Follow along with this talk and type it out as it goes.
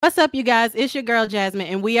What's up, you guys? It's your girl Jasmine,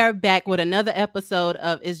 and we are back with another episode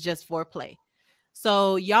of It's Just Foreplay.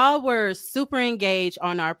 So, y'all were super engaged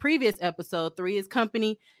on our previous episode, Three is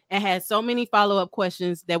Company, and had so many follow up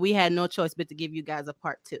questions that we had no choice but to give you guys a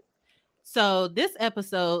part two. So, this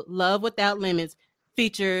episode, Love Without Limits,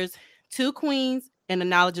 features two queens and a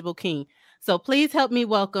knowledgeable king. So, please help me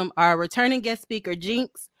welcome our returning guest speaker,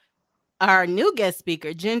 Jynx, our new guest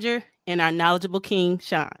speaker, Ginger, and our knowledgeable king,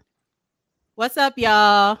 Shonn. What's up,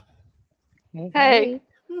 y'all? Hey, Hey,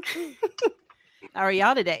 hey. How are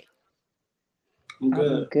y'all today? I'm I'm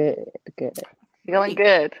good. good, good. feeling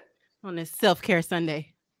Great. good. On this self-care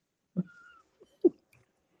Sunday.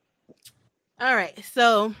 All right.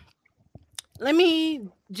 So let me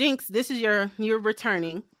Jinx, this is you're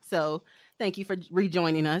returning. So thank you for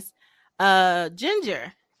rejoining us.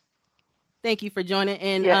 Ginger, thank you for joining.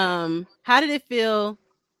 And Yes. how did it feel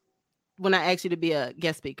when I asked you to be a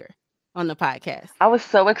guest speaker on the podcast? I was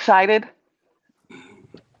so excited.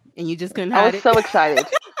 And you just couldn't I hide was it? so excited.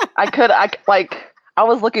 I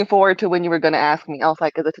was looking forward to when you were going to ask me. I was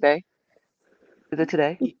like, is it today? Is it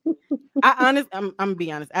today? I'm gonna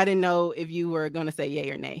be honest. I didn't know if you were gonna say yay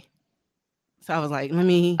or nay. So I was like, let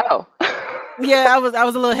me Oh. yeah, I was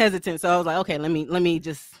a little hesitant. So I was like, okay, let me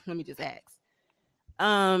just ask.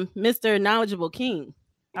 Mr. Knowledgeable King,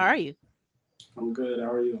 how are you? I'm good.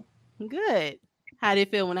 How are you? Good. How did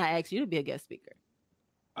it feel when I asked you to be a guest speaker?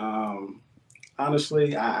 Um,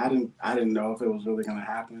 honestly, I didn't know if it was really gonna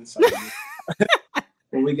happen. So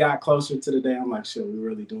when we got closer to the day, I'm like, shit, we're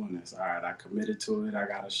really doing this. All right, I committed to it. I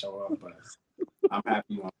gotta show up, but I'm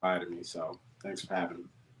happy you invited me. So thanks for having me.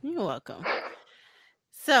 You're welcome.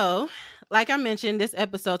 So, like I mentioned, this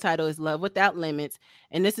episode title is Love Without Limits.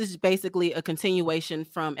 And this is basically a continuation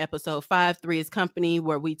from episode 5, Three is Company,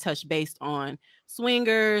 where we touched based on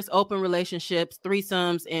swingers, open relationships,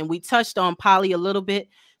 threesomes, and we touched on poly a little bit.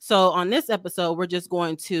 So, on this episode, we're just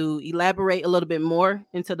going to elaborate a little bit more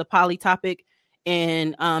into the poly topic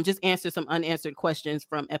and just answer some unanswered questions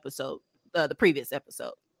from the previous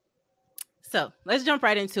episode. So, let's jump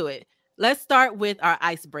right into it. Let's start with our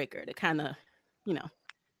icebreaker to kind of, you know,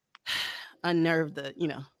 unnerve the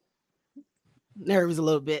nerves a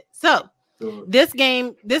little bit. So So, this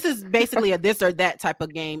is basically a this or that type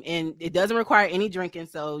of game, and it doesn't require any drinking,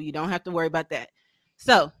 so you don't have to worry about that.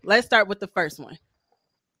 So let's start with the first one.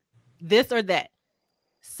 This or that: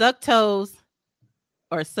 suck toes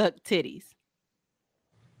or suck titties.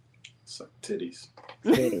 suck titties.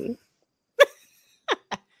 Titties.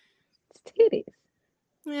 It's titties.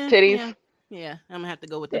 Yeah, Titties. yeah. I'm gonna have to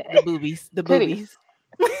go with Yeah. the boobies. The Titties. boobies.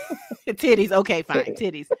 Titties. Okay, fine.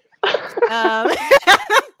 Titties. Titties. Um,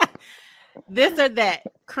 this or that: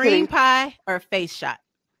 cream Titties. pie or face shot.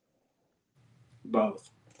 Both.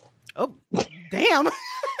 Oh, damn.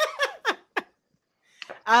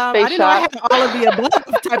 I Face didn't know I shot. had all of the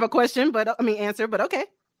above type of question, but I mean answer, but okay,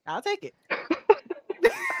 I'll take it.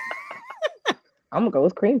 I'm gonna go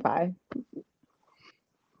with cream pie.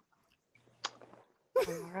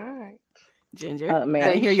 All right. Ginger, I Man.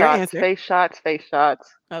 didn't Face hear your shots. answer. Face shots. Face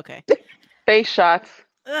shots. Okay. Face shots.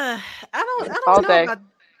 I All don't know day. about.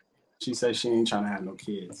 She said she ain't trying to have no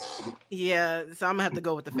kids. Yeah, so I'm gonna have to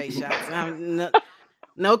go with the face shots.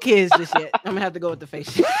 No kids just yet. I'm gonna have to go with the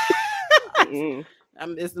face shots. Mm.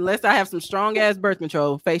 Unless I have some strong ass birth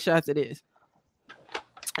control, face shots it is. Face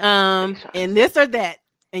shots. And this or that,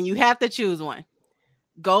 and you have to choose one: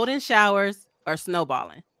 golden showers or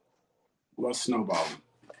snowballing. What's snowballing?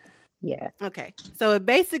 Yeah. Okay. So it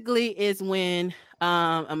basically is when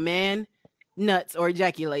a man nuts or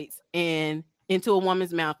ejaculates and into a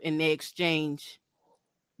woman's mouth and they exchange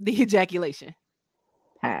the ejaculation.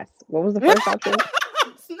 Pass. What was the first option?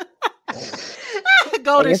 I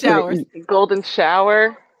Golden guess we're gonna, showers. Golden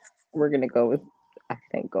shower. we're gonna go with, I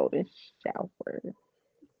think, golden shower.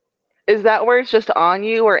 Is that where it's just on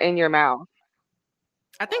you or in your mouth?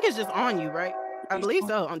 I think it's just on you, right? I believe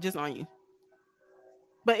so. I'm just on you.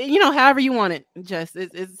 But however you want it, just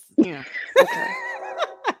it's Okay.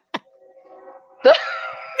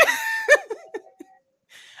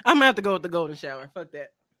 I'm gonna have to go with the golden shower. Fuck that.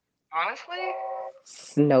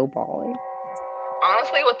 Snowballing.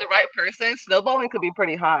 Honestly, with the right person, snowballing could be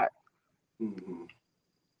pretty hot. Mm-hmm.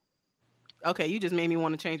 Okay, you just made me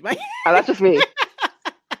want to change my. That's just me.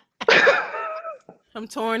 I'm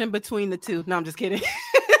torn in between the two. No, I'm just kidding.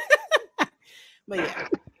 But yeah.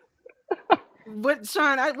 What,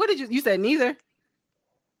 Shonn? What did you said? Neither.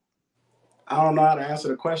 I don't know how to answer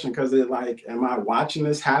the question because am I watching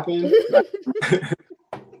this happen?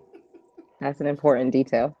 That's an important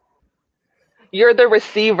detail. You're the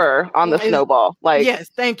receiver on the snowball. Like, yes,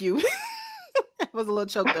 thank you. I was a little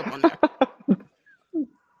choked up on that.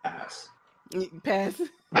 pass.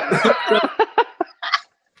 Pass.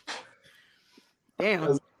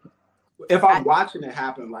 Damn. If I'm watching it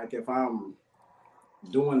happen, like if I'm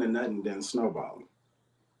doing the nothing, then snowballing.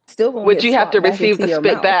 Still gonna Would get you have to swat back receive into the your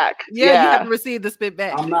spit mouth. back? Yeah, you have to receive the spit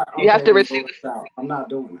back. I'm not. You have to then receive golden shower. I'm not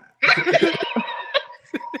doing that.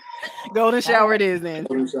 Golden shower it is then.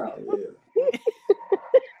 Golden shower, yeah.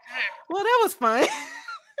 Well, that was fun.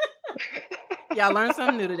 Y'all learned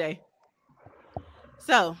something new today.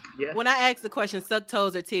 So Yeah. when I asked the question, suck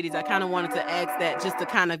toes or titties, I kind of wanted to ask that just to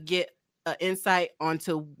kind of get an insight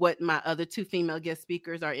onto what my other two female guest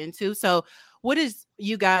speakers are into. So what is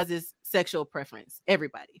you guys' sexual preference?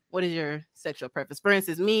 Everybody, what is your sexual preference? For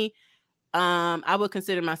instance, me, I would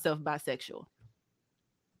consider myself bisexual.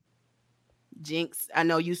 Jynx, I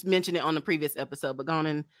know you mentioned it on the previous episode, but go on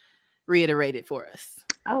and reiterate it for us.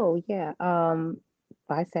 Oh yeah.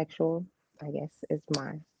 Bisexual, I guess, is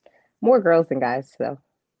mine. More girls than guys, so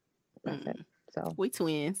that's it. So We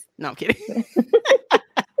twins. No, I'm kidding.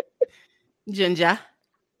 Ginger.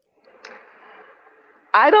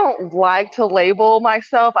 I don't like to label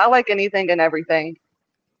myself. I like anything and everything.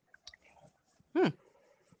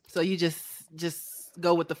 So you just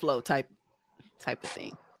go with the flow type of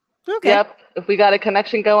thing. Okay. Yep. If we got a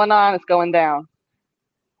connection going on, it's going down.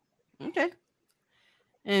 Okay.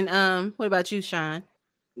 And what about you, Shonn?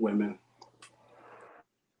 Women.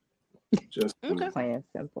 Just Okay. plain and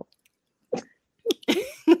simple.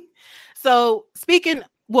 So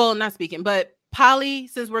not speaking, but poly,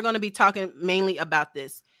 since we're going to be talking mainly about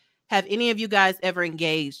this, have any of you guys ever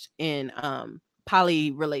engaged in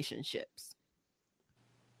poly relationships?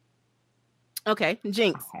 Okay,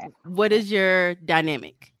 Jynx, what is your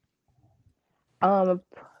dynamic?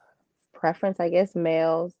 Preference, I guess,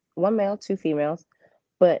 males, one male, two females,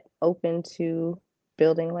 but open to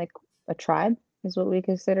building like a tribe is what we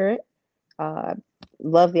consider it.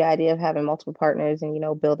 Love the idea of having multiple partners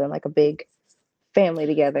and building like a big family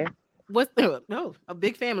together. What's a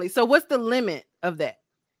big family? So what's the limit of that?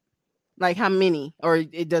 Like how many, or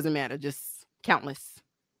it doesn't matter, just countless.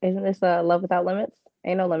 Isn't this love without limits?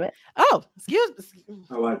 Ain't no limit. Oh, excuse me.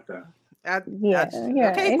 I like that. Yeah,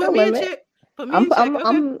 Okay, ain't put no me in limit. check. Put me in check.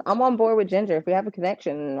 Okay. I'm on board with Ginger. If we have a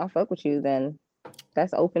connection and I fuck with you, then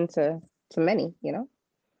that's open to many.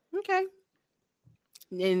 Okay.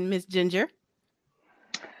 And Miss Ginger.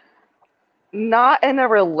 Not in a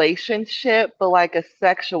relationship, but like a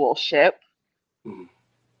sexual ship, Mhm.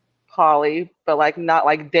 poly, but like not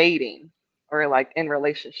like dating or like in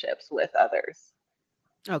relationships with others.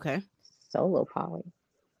 Okay. Solo poly.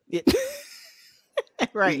 Yeah.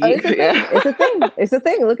 Right. Oh, it's a thing. Yeah. It's a thing. It's a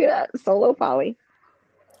thing. Look it up. Solo poly.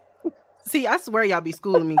 See, I swear y'all be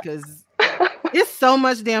schooling me because it's so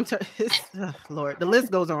much damn. Lord, the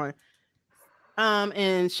list goes on.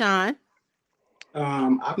 And Shonn.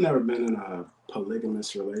 I've never been in a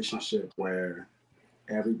polygamous relationship where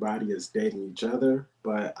everybody is dating each other,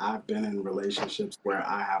 but I've been in relationships where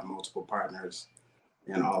I have multiple partners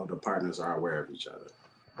and all of the partners are aware of each other.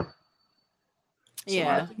 So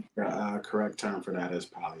Yeah. I think the correct term for that is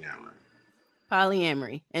polyamory.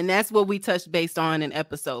 Polyamory, and that's what we touched based on in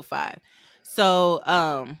episode 5.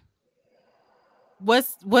 So,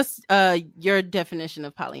 what's your definition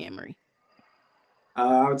of polyamory?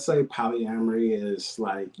 I would say polyamory is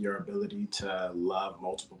like your ability to love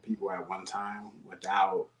multiple people at one time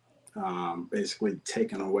without basically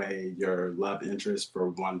taking away your love interest for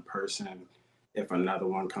one person. If another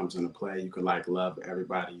one comes into play, you could like love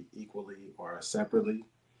everybody equally or separately,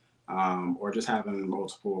 or just having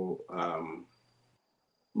multiple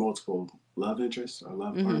love interests or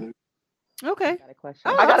love partners. Okay. I got a question.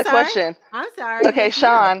 Oh, I got I'm a sorry. question. I'm sorry. Okay,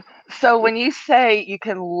 Shonn. So when you say you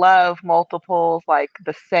can love multiples like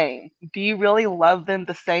the same, do you really love them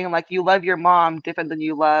the same? Like you love your mom different than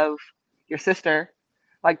you love your sister?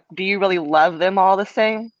 Like, do you really love them all the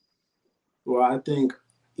same? Well, I think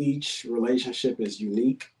each relationship is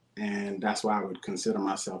unique, and that's why I would consider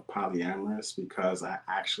myself polyamorous because I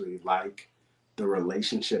actually like the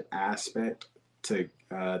relationship aspect to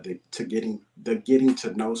getting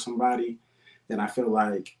to know somebody. And I feel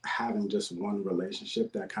like having just one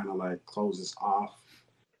relationship that kind of like closes off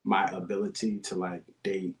my ability to like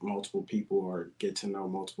date multiple people or get to know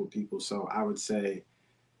multiple people. So I would say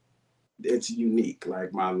it's unique.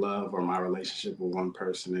 Like my love or my relationship with one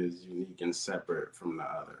person is unique and separate from the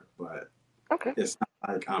other. But Okay. it's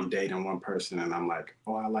not like I'm dating one person and I'm like,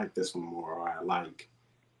 oh, I like this one more, or I like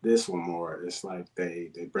this one more. It's like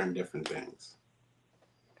they bring different things.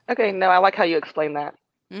 Okay, no, I like how you explain that.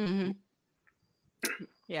 Mm-hmm.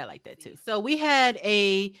 Yeah, I like that too. So we had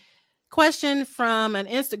a question from an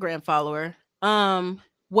Instagram follower.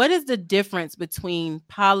 what is the difference between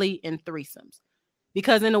poly and threesomes?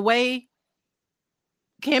 Because in a way,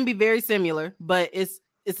 can be very similar, but it's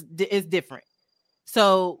different.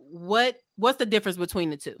 So what's the difference between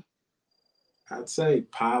the two? I'd say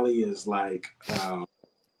poly is like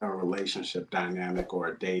a relationship dynamic or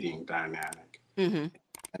a dating dynamic, Mm-hmm.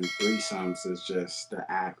 and threesomes is just the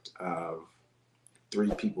act of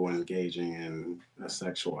three people engaging in a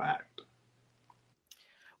sexual act.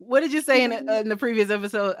 What did you say in the previous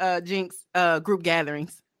episode, Jynx? Group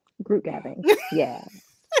gatherings. Group gatherings. Yeah.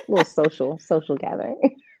 Little social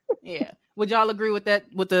gathering. Yeah. Would y'all agree with that?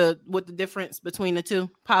 With the difference between the two,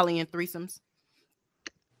 poly and threesomes?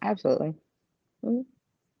 Absolutely.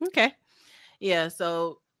 Okay. Yeah.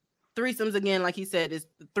 So threesomes, again, like he said, is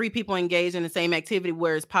three people engaged in the same activity,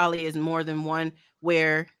 whereas poly is more than one.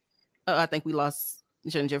 Where I think we lost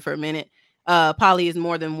Ginger for a minute. Poly is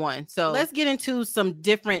more than one. So let's get into some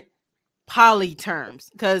different poly terms,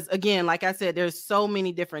 because again, like I said, there's so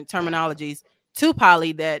many different terminologies to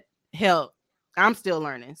poly that hell, I'm still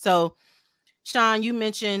learning. So Shonn, you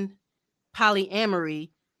mentioned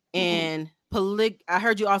polyamory and I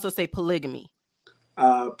heard you also say polygamy.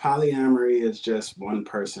 Polyamory is just one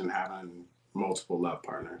person having multiple love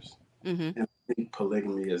partners, Mm-hmm. and I think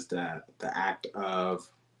polygamy is that the act of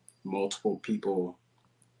multiple people.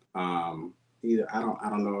 Either I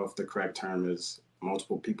don't know if the correct term is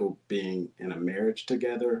multiple people being in a marriage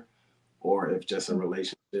together, or if just a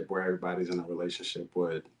relationship where everybody's in a relationship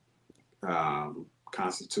would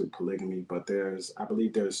constitute polygamy. But I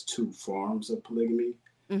believe there's two forms of polygamy,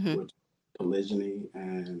 Mm-hmm. which polygyny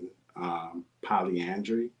and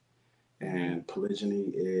polyandry. And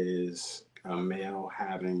polygyny is a male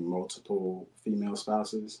having multiple female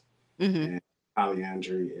spouses, Mm-hmm. and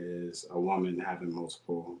polyandry is a woman having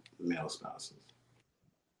multiple male spouses.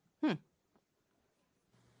 Hmm.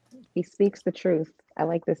 He speaks the truth. I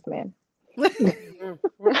like this man.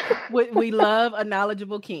 We love a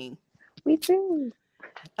knowledgeable king. We do.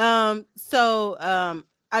 So I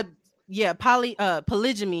yeah,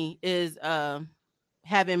 polygamy is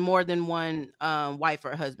having more than one wife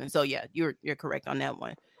or husband. So yeah, you're correct on that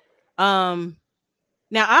one. Um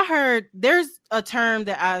Now I heard there's a term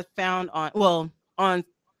that I found on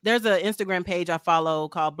there's an Instagram page I follow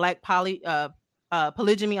called Black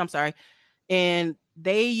Polygamy, I'm sorry. And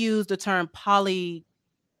they use the term polytrod,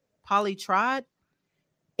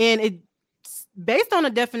 and it based on a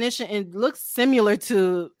definition, it looks similar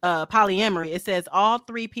to polyamory. It says all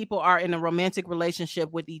three people are in a romantic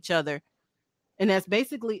relationship with each other. And that's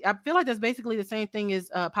basically, I feel like that's basically the same thing as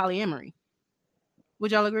polyamory.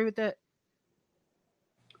 Would y'all agree with that?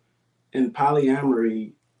 In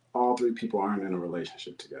polyamory, all three people aren't in a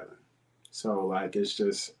relationship together. So like it's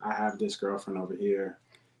just I have this girlfriend over here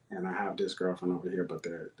and I have this girlfriend over here, but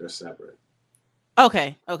they're separate.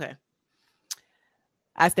 Okay.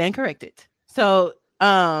 I stand corrected. So,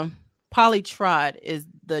 polytrod is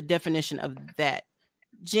the definition of that.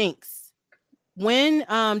 Jinx, when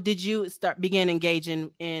did you begin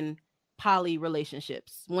engaging in poly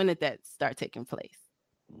relationships? When did that start taking place?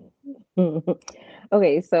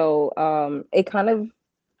 Okay, so it kind of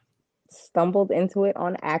stumbled into it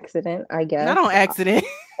on accident, I Not guess. on accident.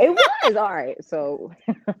 It was all right. So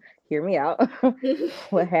hear me out.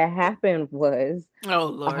 What had happened was Oh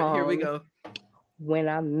Lord, here we go. when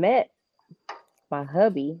I met my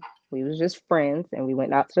hubby, we was just friends and we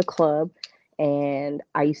went out to the club and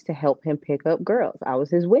I used to help him pick up girls. I was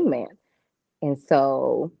his wingman. And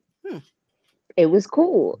so it was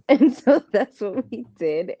cool. And so that's what we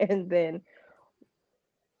did. And then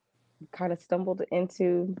kind of stumbled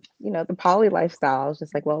into, the poly lifestyle. I was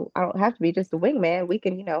just like, well, I don't have to be just a wingman. We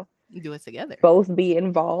can, Do it together. both be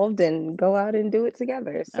involved and go out and do it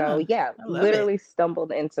together. So yeah, literally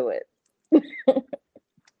stumbled into it.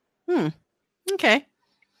 Okay.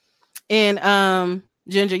 And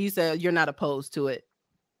Ginger, you said you're not opposed to it.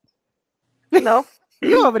 No.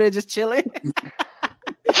 You over there just chilling.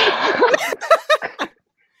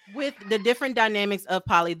 With the different dynamics of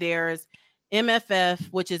poly, there's MFF,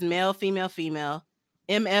 which is male, female, female,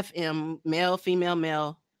 MFM, male, female,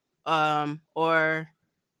 male, or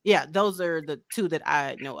yeah, those are the two that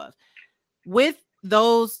I know of. Let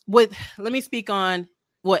me speak on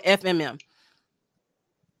what FMM.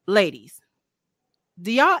 Ladies,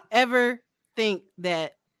 do y'all ever think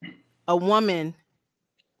that a woman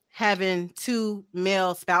having two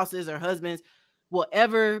male spouses or husbands will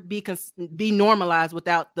ever be normalized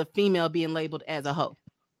without the female being labeled as a hoe?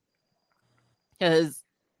 Because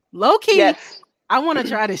low key, yes. I want to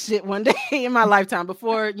try this shit one day in my lifetime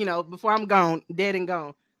before I'm gone, dead and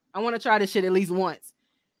gone. I want to try this shit at least once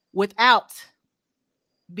without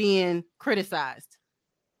being criticized.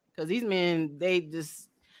 because these men, they just,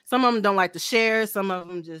 some of them don't like to share, some of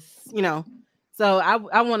them just, So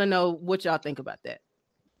I want to know what y'all think about that.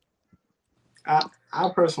 I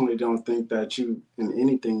personally don't think that you, in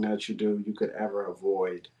anything that you do, you could ever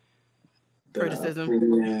avoid the Criticism.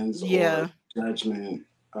 opinions or Yeah. judgment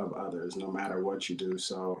of others, no matter what you do.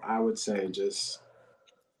 So I would say just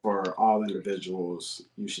for all individuals,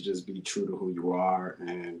 you should just be true to who you are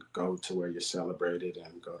and go to where you're celebrated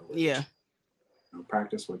and go to where Yeah.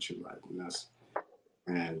 practice what you like,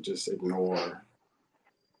 and just ignore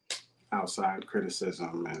outside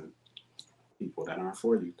criticism and people that aren't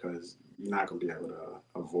for you because you're not going to be able to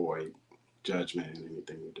avoid judgment in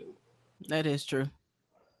anything you do. That is true.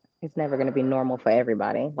 It's never going to be normal for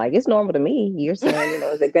everybody. Like, it's normal to me. You're saying,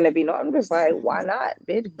 is it going to be normal? I'm just like, why not,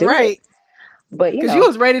 bitch? Do it. Right. But, Because you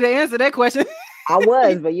was ready to answer that question. I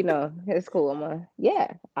was, but, it's cool.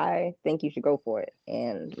 Yeah, I think you should go for it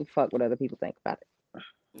and fuck what other people think about it.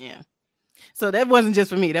 Yeah. So that wasn't just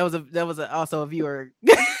for me. That was also a viewer.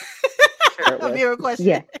 Sure A viewer question.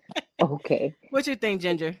 Yeah. Okay. What you think,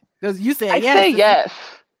 Ginger? Because you said I yes. say yes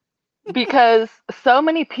because so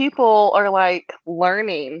many people are like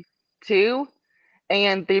learning too,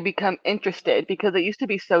 and they become interested because it used to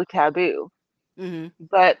be so taboo. Mm-hmm.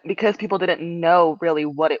 But because people didn't know really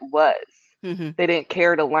what it was, Mm-hmm. they didn't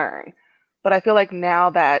care to learn. But I feel like now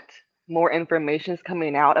that more information is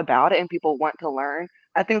coming out about it and people want to learn,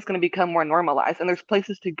 I think it's going to become more normalized. And there's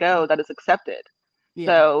places to go that is accepted. Yeah.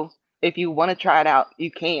 So if you want to try it out, you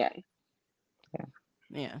can. Yeah.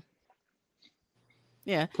 Yeah.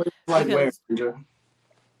 Yeah. Places like where, Because Ginger?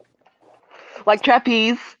 Like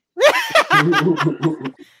trapeze.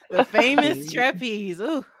 the famous trapeze.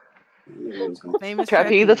 Ooh. Famous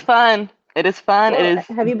Trapeze is trapeze. fun. It is fun. It Well, is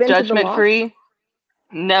have you been to the judgment loft? free.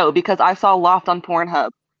 No, because I saw Loft on Pornhub.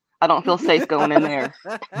 I don't feel safe going in there.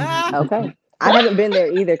 Okay. I haven't been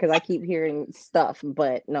there either because I keep hearing stuff,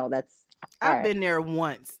 but no, that's all I've right. been there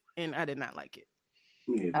once and I did not like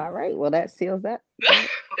it. All right. Well, that seals that.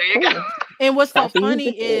 There you go. Cool. And what's so Trapeze funny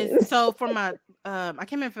it is, is. so for my I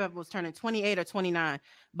can't remember if I was turning 28 or 29,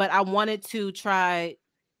 but I wanted to try,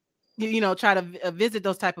 try to visit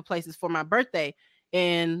those type of places for my birthday.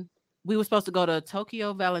 And we were supposed to go to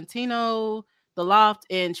Tokyo, Valentino, the Loft,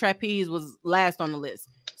 and Trapeze was last on the list.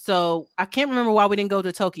 So I can't remember why we didn't go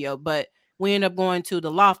to Tokyo, but we ended up going to the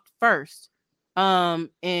Loft first. And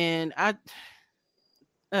uh,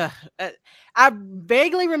 uh, I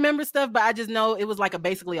vaguely remember stuff, but I just know it was like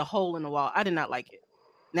basically a hole in the wall. I did not like it.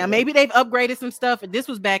 Now maybe they've upgraded some stuff. This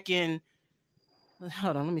was back in.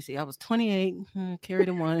 Hold on, let me see. I was 28. Carry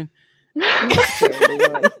the one. Carry the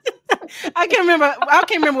one. I can't remember. I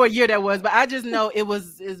can't remember what year that was, but I just know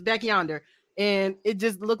it's back yonder, and it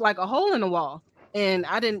just looked like a hole in the wall. And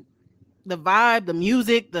I didn't. The vibe, the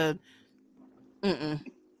music, I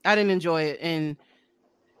didn't enjoy it. And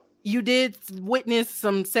you did witness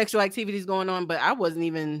some sexual activities going on, but I wasn't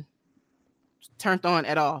even turned on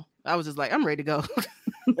at all. I was just like, I'm ready to go.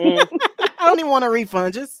 Mm. I don't even want a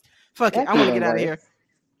refund. Just fuck it. That's I want to even get out of worse. here.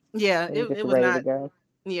 Yeah, You're just it was ready to not. go.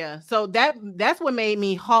 Yeah, so that's what made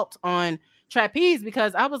me halt on trapeze,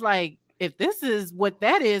 because I was like, if this is what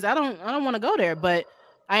that is, I don't want to go there. But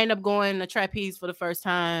I ended up going to trapeze for the first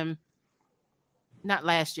time, not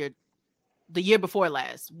last year, the year before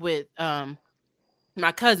last, with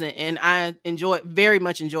my cousin, and I very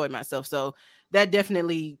much enjoyed myself. So that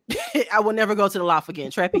definitely, I will never go to the loft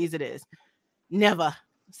again. Trapeze it is. Never.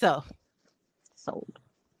 So Sold.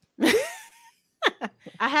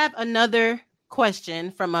 I have another question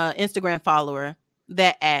from an Instagram follower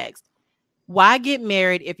that asks, why get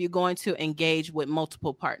married if you're going to engage with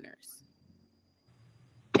multiple partners?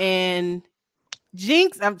 And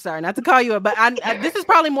Jynx, I'm sorry not to call you up, but this is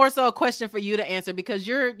probably more so a question for you to answer, because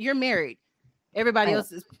you're married. Everybody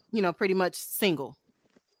else is, pretty much single,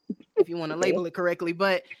 if you want to label it correctly.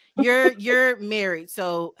 But you're married.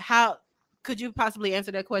 So how could you possibly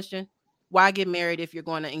answer that question? Why get married if you're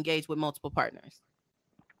going to engage with multiple partners?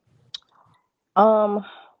 Um,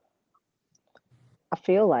 I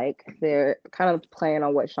feel like they're kind of playing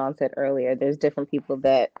on what Shonn said earlier. There's different people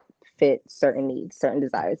that fit certain needs, certain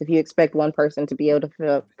desires. If you expect one person to be able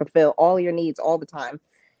to fulfill all your needs all the time,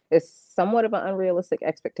 it's somewhat of an unrealistic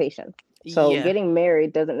expectation. So Yeah. getting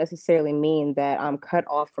married doesn't necessarily mean that I'm cut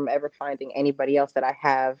off from ever finding anybody else that I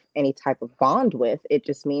have any type of bond with. It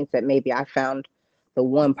just means that maybe I found the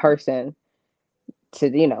one person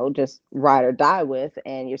to, just ride or die with,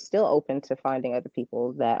 and you're still open to finding other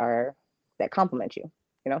people that complement you,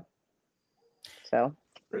 you know? So,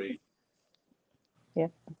 Great. yeah.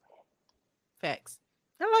 Facts.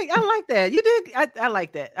 I like that. You did. I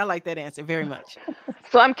like that. I like that answer very much.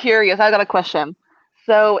 So I'm curious. I got a question.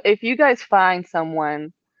 So if you guys find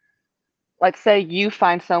someone, like say you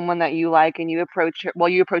find someone that you like and you approach her, well,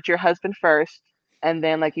 you approach your husband first, and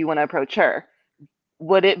then like you want to approach her.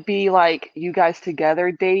 Would it be like you guys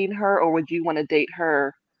together dating her, or would you want to date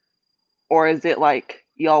her, or is it like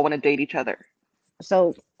y'all want to date each other?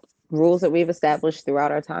 So rules that we've established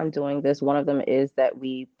throughout our time doing this, one of them is that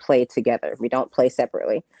we play together. We don't play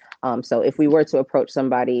separately. So if we were to approach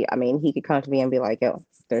somebody, I mean, he could come to me and be like, yo,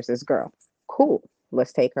 there's this girl. Cool.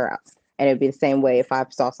 Let's take her out. And it'd be the same way if I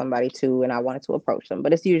saw somebody too and I wanted to approach them.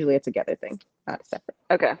 But it's usually a together thing, not a separate.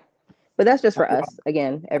 Okay. But that's just Have for y'all, us.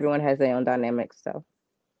 Again, everyone has their own dynamics. So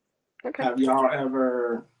Okay. have y'all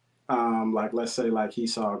ever, like, let's say, like, he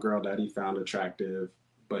saw a girl that he found attractive,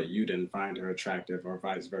 but you didn't find her attractive, or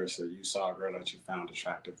vice versa. You saw a girl that you found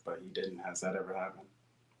attractive, but he didn't. Has that ever happened?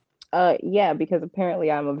 yeah, because apparently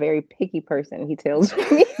I'm a very picky person. He tells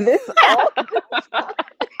me this all the time.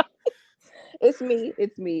 It's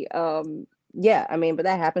me. Yeah, I mean, but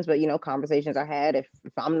that happens. But conversations are had. If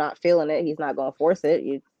I'm not feeling it, he's not gonna force it.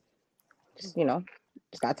 You just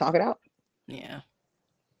just gotta talk it out. Yeah.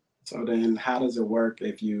 So then, how does it work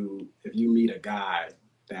if you meet a guy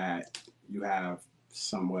that you have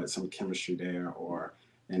somewhat some chemistry there or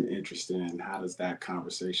an interest in? How does that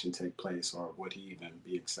conversation take place, or would he even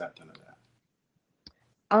be accepting of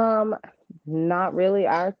that? Um, Not really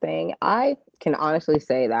our thing. I can honestly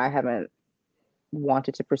say that I haven't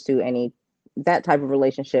wanted to pursue any that type of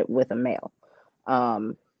relationship with a male.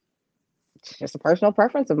 Um, it's just a personal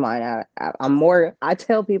preference of mine. I'm more. I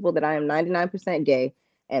tell people that I am 99% gay,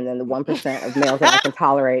 and then the 1% of males that I can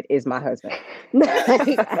tolerate is my husband.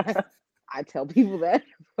 I tell people that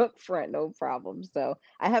up front, no problem. So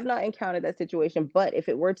I have not encountered that situation, but if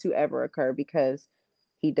it were to ever occur, because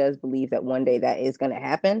he does believe that one day that is going to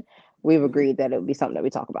happen, we've agreed that it would be something that we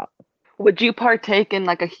talk about. Would you partake in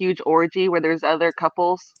like a huge orgy where there's other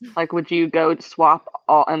couples? Like, would you go swap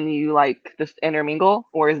all and you like just intermingle,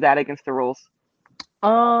 or is that against the rules?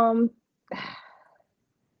 Um,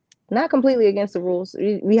 Not completely against the rules.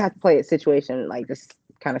 We have to play it situation, like just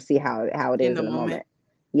kind of see how it In is the in the moment. moment.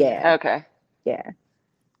 Yeah. Yeah, Okay. yeah.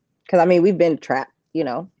 Because I mean, we've been trapped. We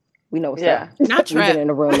know what's up. Yeah. Not We've been trap. in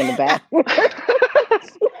the room in the back.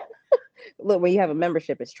 Look, when you have a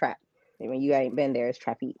membership, it's trap. And when you ain't been there, it's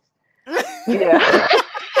trapeze. Yeah.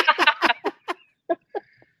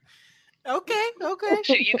 Okay. Okay.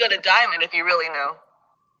 Shoot, you go to Diamond if you really know.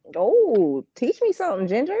 Oh, teach me something,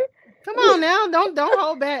 Ginger. Come on now. Don't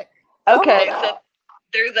hold back. Don't hold Okay, so out.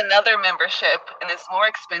 there's another membership, and it's more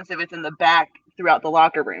expensive. It's in the back throughout the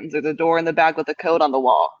locker rooms. There's a door in the back with a code on the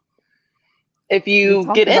wall. If We you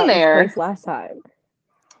talked get in about this there, place last time.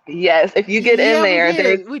 yes, if you get in Yeah, we there,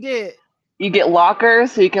 did. We did. you get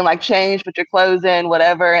lockers so you can like change, put your clothes in,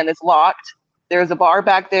 whatever, and it's locked. There's a bar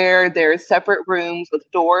back there. There's separate rooms with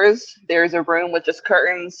doors. There's a room with just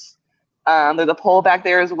curtains. There's a pole back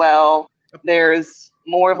there as well. There's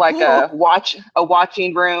more of A like pool. a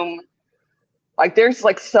watching room. Like there's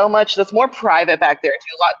like so much that's more private back there. It's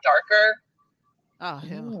a lot darker, Oh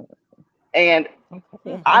hell. Mm, and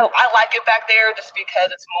okay. Mm. I like it back there just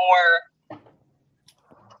because it's more.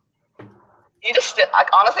 You just like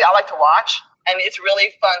honestly, I like to watch, and it's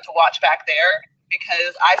really fun to watch back there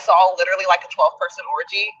because I saw literally like a 12-person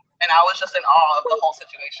orgy, and I was just in awe of the whole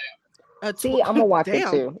situation. See, I'm gonna watch it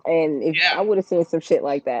Damn. too. And if Yeah. I would have seen some shit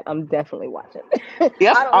like that, I'm definitely watching.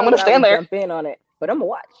 Yep, I don't I'm know gonna that I stand would there. jump in on it, but I'm gonna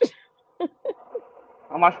watch.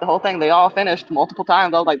 I watched the whole thing. They all finished multiple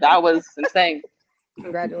times. I was like, that was insane.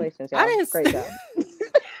 Congratulations, I y'all. didn't. Great job.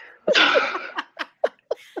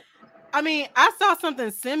 I mean, I saw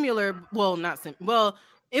something similar. Well, not sim. Well,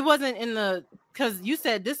 it wasn't in the because you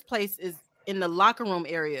said this place is in the locker room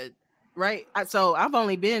area, right? So I've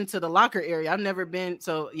only been to the locker area. I've never been.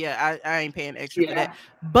 So yeah, I ain't paying extra for that.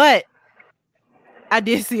 Yeah. But I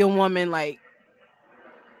did see a woman like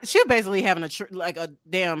she basically having like a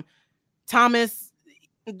damn Thomas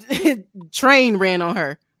train ran on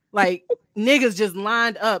her. Like niggas just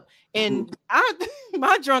lined up, and I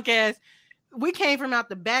my drunk ass. We came from out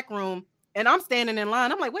the back room, and I'm standing in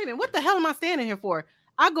line. I'm like, wait a minute, what the hell am I standing here for?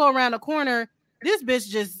 I go around the corner. This bitch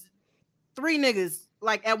just three niggas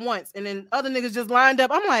like at once, and then other niggas just lined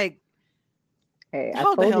up. I'm like, Hey, I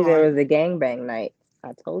hold the told you hell there on. was a gangbang night.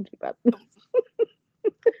 I told you about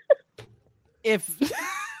If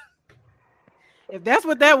if that's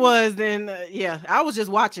what that was, then yeah, I was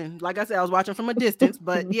just watching. Like I said, I was watching from a distance,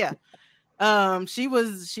 but yeah. She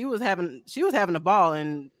was having a ball,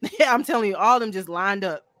 and I'm telling you, all of them just lined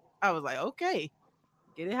up. I was like, okay,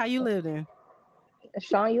 get it how you live then.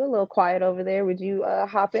 Shonn, you a little quiet over there. Would you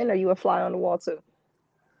hop in, or you a fly on the wall too?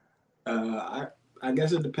 I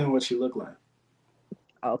guess it depends what she look like.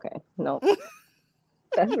 Okay, no,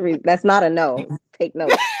 that's not a no. Take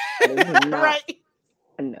note. That is not Right.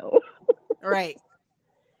 a no. Right.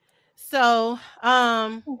 So,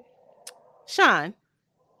 Shonn.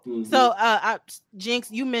 So, Hmm.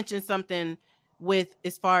 Jinx, you mentioned something with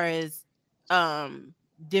as far as um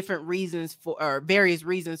different reasons for or various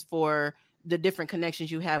reasons for the different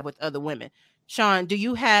connections you have with other women. Shonn, do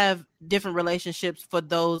you have different relationships for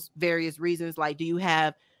those various reasons? Like, do you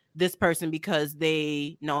have this person because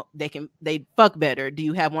they know they fuck better? Do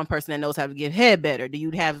you have one person that knows how to give head better? Do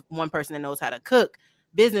you have one person that knows how to cook,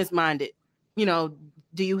 business minded? You know,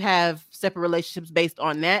 do you have separate relationships based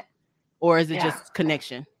on that, or is it Yeah. just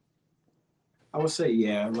connection? I would say,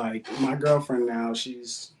 yeah, like my girlfriend now,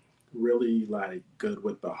 she's really like good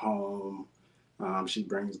with the home. She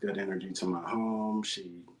brings good energy to my home.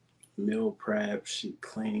 She meal preps, she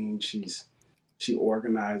cleans, she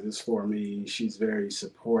organizes for me. She's very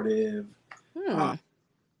supportive. Hmm. Um,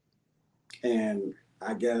 and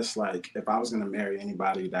I guess like if I was gonna marry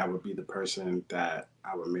anybody, that would be the person that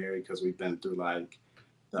I would marry because we've been through like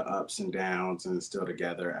the ups and downs and still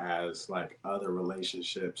together as like other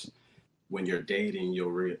relationships when you're dating, you'll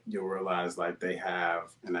realize like they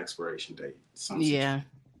have an expiration date. Some situations Yeah.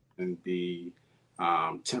 can be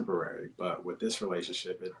temporary, but with this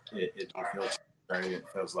relationship, it don't feel temporary. It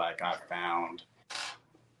feels like I found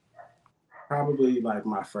probably like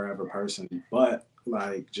my forever person. But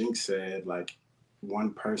like Jinx said, like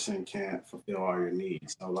one person can't fulfill all your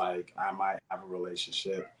needs. So like I might have a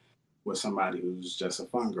relationship with somebody who's just a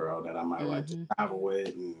fun girl that I might like to Mhm. travel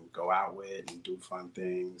with and go out with and do fun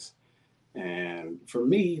things. And for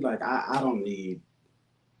me, like I don't need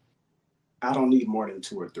more than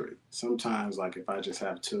two or three. Sometimes like if I just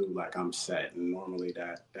have two, like I'm set. And normally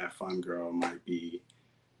that fun girl might be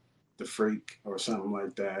the freak or something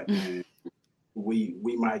like that. And we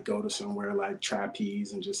might go to somewhere like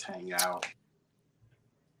trapeze and just hang out.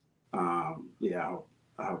 Yeah,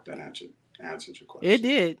 I hope that answered your It question.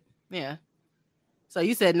 did. Yeah. So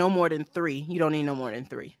you said no more than 3. You don't need no more than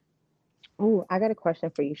 3. Oh, I got a question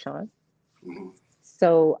for you, Sean. Hmm.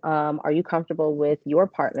 So, are you comfortable with your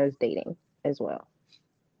partners dating as well?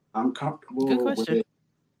 I'm Good comfortable question. with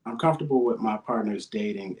I'm comfortable with my partners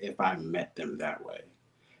dating if I met them that way.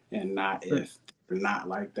 And not if they're not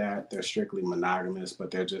like that. They're strictly monogamous, but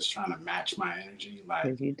they're just trying to match my energy. Like,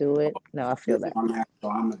 Because you do it. No, I you're feel that. doing that, so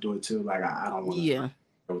I'm gonna do it too. Like, I don't want to Yeah.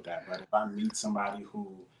 go with that. But if I meet somebody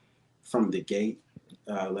who, from the gate,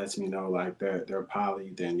 lets me know like they're poly,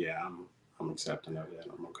 then yeah, I'm accepting of it.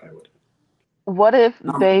 I'm okay with it. What if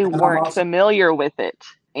they And I'm weren't also, familiar with it,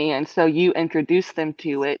 and so you introduced them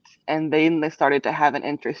to it, and then they started to have an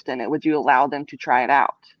interest in it? Would you allow them to try it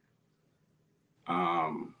out?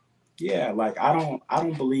 um, yeah, like I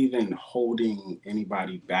don't believe in holding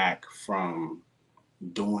anybody back from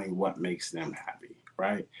doing what makes them happy,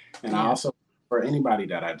 right? And I Yeah. also, for anybody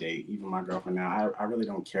that I date, even my girlfriend now, I really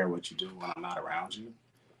don't care what you do when I'm not around you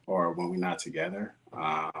or when we're not together.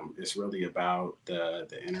 It's really about the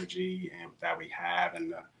energy and that we have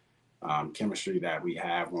and the chemistry that we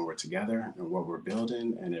have when we're together and what we're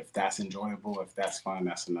building. And if that's enjoyable, if that's fun,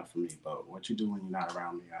 that's enough for me. But what you do when you're not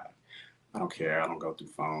around me, I don't care. I don't go through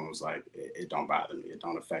phones. Like it don't bother me. It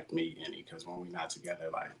don't affect me any because when we're not together,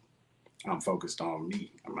 like I'm focused on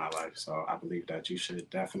me and my life. So I believe that you should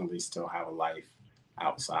definitely still have a life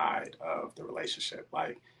outside of the relationship.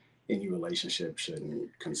 Like any relationship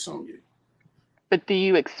shouldn't consume you. But do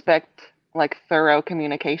you expect like thorough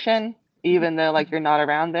communication, even though like you're not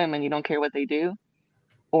around them and you don't care what they do?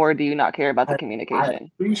 Or do you not care about the I communication?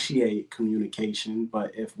 appreciate communication,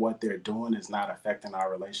 but if what they're doing is not affecting our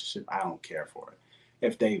relationship, I don't care for it.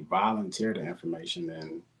 If they volunteer the information,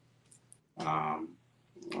 then um,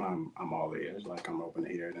 I'm all ears. Like I'm open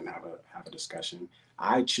eared and have a discussion.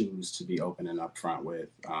 I choose to be open and upfront with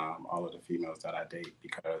all of the females that I date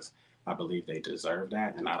because I believe they deserve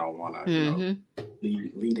that, and I don't want to, Mhm.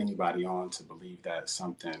 lead anybody on to believe that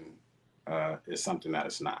something is something that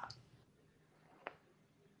it's not.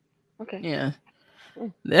 Okay. Yeah.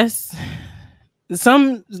 Mm, That's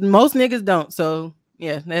most niggas don't. So,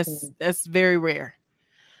 yeah, mm, that's very rare.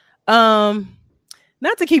 Um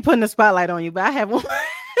Not to keep putting the spotlight on you, but I have one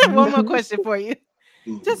one more question for you.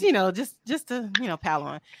 Just, Hmm. just to, pal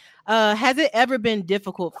on. Has it ever been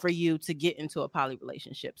difficult for you to get into a poly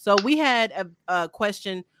relationship? So we had a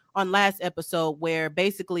question on last episode where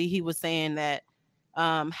basically he was saying that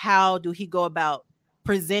how do he go about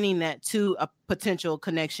presenting that to a potential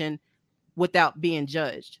connection without being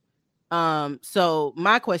judged? So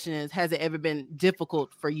my question is, has it ever been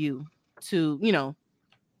difficult for you to,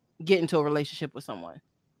 get into a relationship with someone?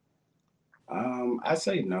 I'd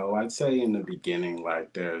say no. I'd say in the beginning,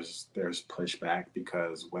 like there's pushback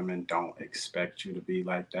because women don't expect you to be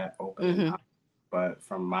like that open and Mm-hmm. honest. But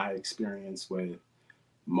from my experience with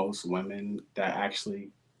most women, that actually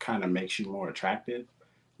kind of makes you more attractive.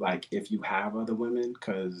 Like if you have other women,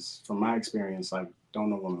 because from my experience, like don't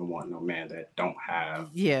no woman want no man that don't have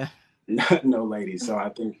Yeah. no ladies. So I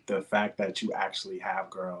think the fact that you actually have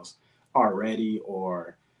girls already,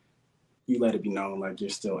 or you let it be known like you're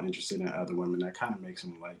still interested in other women, that kind of makes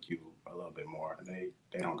them like you a little bit more. They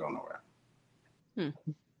don't go nowhere. Hmm.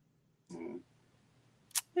 Mm.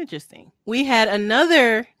 Interesting. We had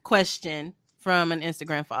another question from an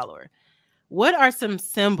Instagram follower. What are some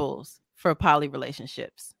symbols for poly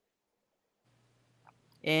relationships?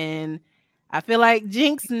 And I feel like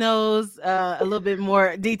Jinx knows a little bit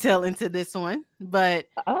more detail into this one, but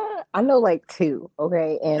I know like two,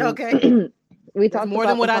 okay? And okay, we that's talked more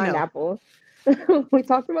than about the what I know. pineapple. We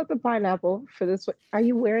talked about the pineapple for this. Are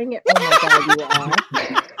you wearing it? Oh my God, you are.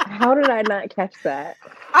 How did I not catch that?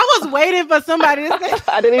 I was waiting for somebody to say,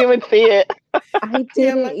 I didn't even see it. I yeah,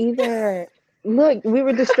 didn't either. Look, we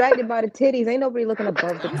were distracted by the titties. Ain't nobody looking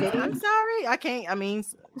above the I'm titties. sorry. I can't. I mean,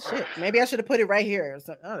 shit. Maybe I should have put it right here. Or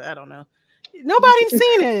something. I don't know. Nobody's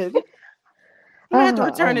seen it. I'm gonna have to Oh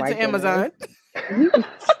return it my to goodness. Amazon. You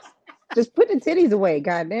just put the titties away,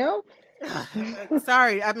 goddamn.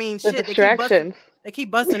 Sorry. I mean, The shit. They keep busting. distractions. They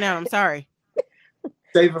keep busting out. I'm sorry.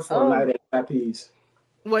 Save it for a Oh, night at trapeze.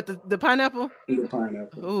 What the pineapple? The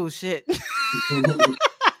pineapple. Oh shit.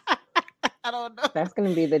 I don't know. that's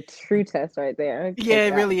gonna be the true test right there. Yeah, Take it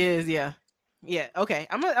that. really is. Yeah. Yeah. Okay.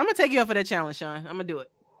 I'm gonna take you up for that challenge, Shonn. I'm gonna do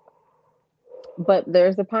it. But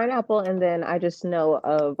there's the pineapple, and then I just know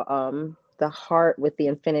of the heart with the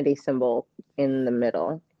infinity symbol in the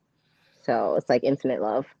middle. So it's like infinite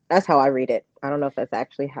love. That's how I read it. I don't know if that's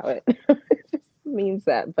actually how it means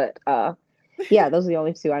that, but yeah, those are the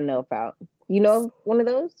only two I know about. You know one of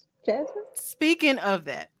those, Jasmine? Speaking of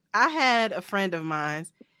that, I had a friend of mine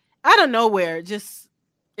out of nowhere just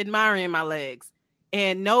admiring my legs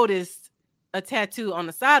and noticed a tattoo on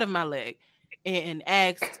the side of my leg and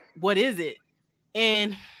asked, "What is it?"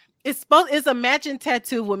 And it's a matching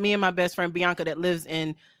tattoo with me and my best friend Bianca that lives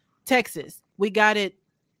in Texas. We got it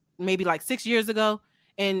maybe like 6 years ago,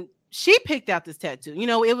 and she picked out this tattoo.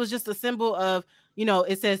 It was just a symbol of,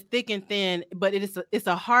 it says thick and thin, but it's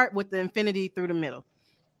a heart with the infinity through the middle.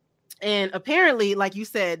 And apparently, like you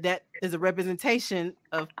said, that is a representation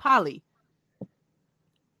of poly.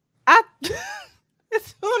 I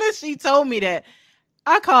as soon as she told me that,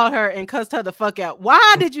 I called her and cussed her the fuck out.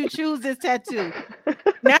 Why did you choose this tattoo?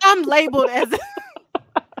 Now I'm labeled as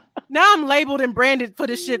now I'm labeled and branded for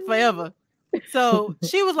this shit forever. So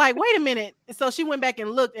she was like, wait a minute. So she went back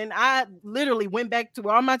and looked, and I literally went back to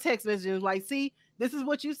all my text messages, like, see, this is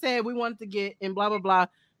what you said we wanted to get, and blah, blah, blah.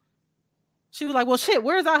 She was like, well, shit,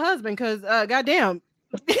 where's our husband? Because goddamn,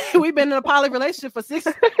 we've been in a poly relationship for 6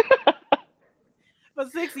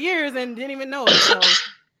 years and didn't even know it. So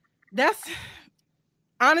that's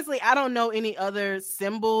honestly, I don't know any other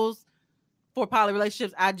symbols for poly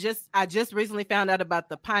relationships. I just recently found out about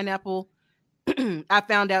the pineapple. I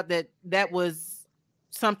found out that was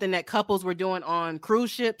something that couples were doing on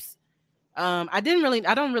cruise ships. I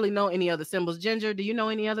don't really know any other symbols. Ginger, do you know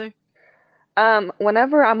any other?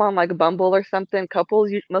 Whenever I'm on like Bumble or something,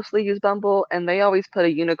 couples mostly use Bumble, and they always put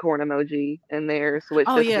a unicorn emoji in theirs, which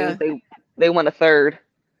Oh just means yeah. they want a third.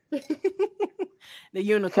 The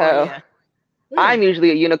unicorn, So yeah. I'm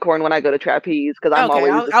usually a unicorn when I go to trapeze because I'm Okay,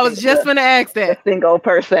 always I was just gonna ask the that. single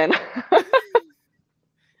person.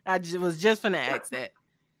 Was just gonna ask that.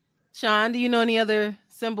 Shonn, do you know any other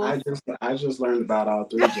symbols? I just learned about all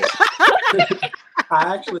three. Just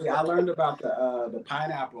I learned about the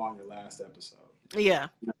pineapple on your last episode, Yeah,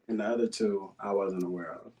 and the other two I wasn't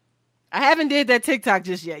aware of. I haven't did that TikTok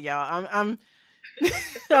just yet, y'all. I'm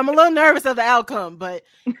I'm a little nervous of the outcome, but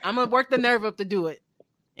I'm gonna work the nerve up to do it.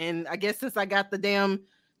 And I guess since I got the damn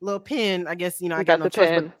little pin, I guess I You got got no the choice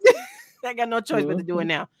but pen. I got no choice but to do it Mhm.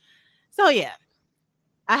 now. So yeah,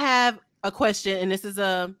 I have a question, and this is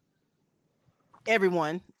a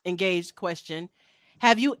everyone engaged question.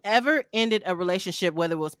 Have you ever ended a relationship,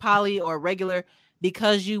 whether it was poly or regular,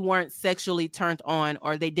 because you weren't sexually turned on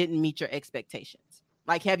or they didn't meet your expectations?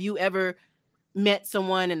 Like, have you ever met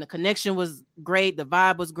someone and the connection was great, the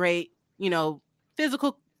vibe was great,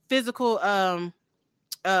 physical, physical,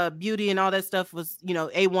 beauty and all that stuff was,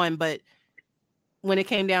 A1, but when it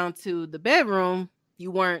came down to the bedroom, you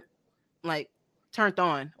weren't like turned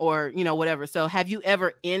on or, whatever. So have you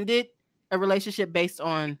ever ended a relationship based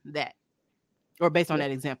on that or based on Yeah.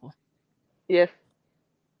 that example? Yes.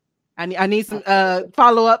 I need some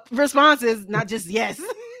follow-up responses, not just yes.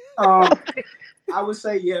 Um, I would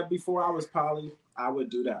say, yeah, before I was poly, I would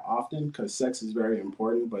do that often because sex is very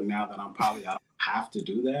important. But now that I'm poly, I don't have to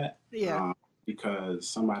do that Yeah. because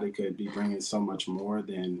somebody could be bringing so much more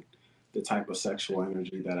than the type of sexual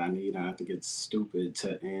energy that I need. And I think it's stupid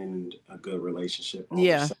to end a good relationship over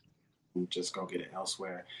Yeah. sex and just go get it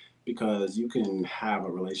elsewhere because you can have a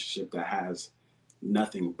relationship that has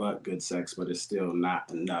nothing but good sex, but it's still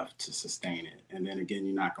not enough to sustain it. And then again,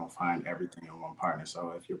 you're not gonna find everything in one partner.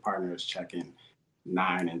 So if your partner is checking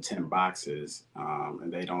 9 and 10 boxes,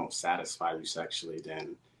 and they don't satisfy you sexually,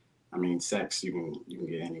 then I mean, sex you can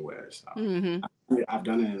get anywhere. So Mm-hmm. I've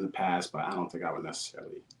done it in the past, but I don't think I would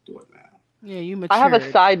necessarily do it now. Yeah, you I have a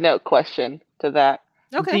matured. side note question to that.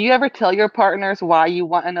 Do Okay. you ever tell your partners why you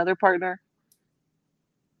want another partner?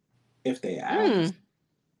 If they Mm. ask,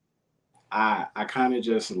 I kind of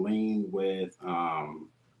just lean with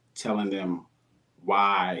telling them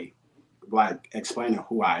why, like explaining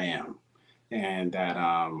who I am, and that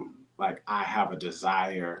like I have a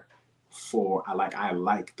desire for I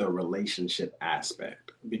like the relationship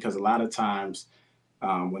aspect because a lot of times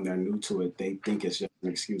when they're new to it, they think it's just an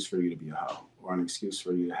excuse for you to be a hoe or an excuse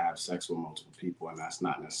for you to have sex with multiple people, and that's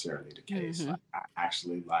not necessarily the case. Mm-hmm. Like, I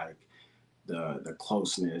actually like the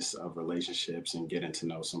closeness of relationships and getting to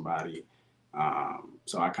know somebody.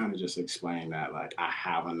 So I kind of just explained that like I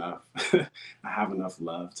have enough, I have enough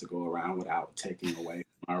love to go around without taking away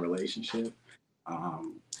from our relationship.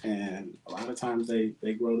 And a lot of times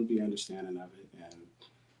they grow to be understanding of it. And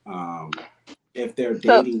So, if they're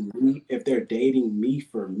dating me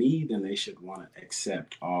for me, then they should want to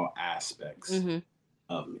accept all aspects Mm-hmm.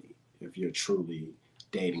 of me. If you're truly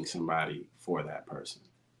dating somebody for that person.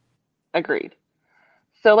 agreed.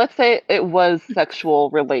 So let's say it was sexual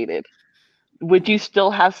related. Would you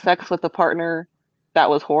still have sex with a partner that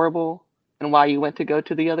was horrible and why you went to go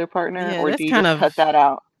to the other partner? Yeah, Or do that's you kind just of cut that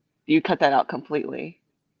out? Do you cut that out completely?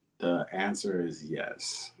 The answer is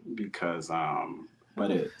yes, because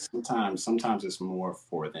but oof. it sometimes it's more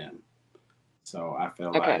for them. So I feel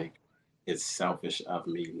Okay. like it's selfish of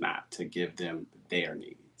me not to give them their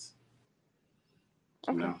needs.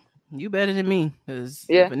 You Okay. know, You better than me, because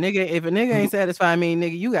if Yeah. a nigga ain't satisfying me,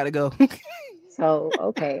 nigga, you gotta go. So,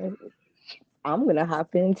 okay, I'm gonna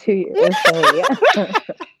hop into you and say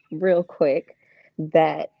real quick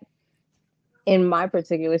that in my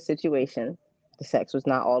particular situation, the sex was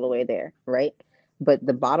not all the way there, right? But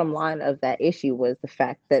the bottom line of that issue was the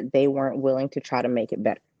fact that they weren't willing to try to make it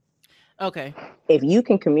better. Okay. If you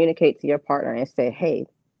can communicate to your partner and say, hey,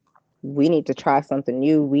 we need to try something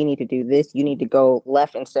new, we need to do this, you need to go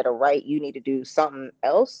left instead of right, you need to do something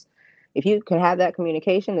else. If you can have that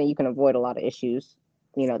communication, then you can avoid a lot of issues,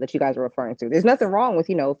 that you guys are referring to. There's nothing wrong with,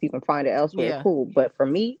 if you can find it elsewhere, Yeah. cool. But for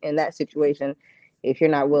me in that situation, if you're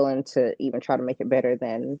not willing to even try to make it better,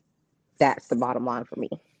 then that's the bottom line for me.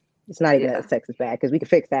 It's not even that Yeah. the sex is bad because we can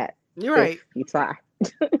fix that You're if right. you try.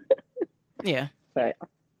 Yeah. But I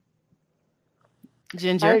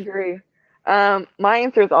Ginger. agree. My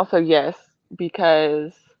answer is also yes,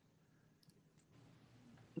 because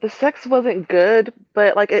the sex wasn't good,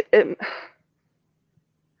 but like it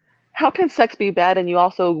how can sex be bad and you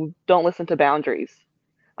also don't listen to boundaries?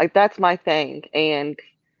 Like that's my thing. And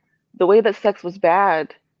the way that sex was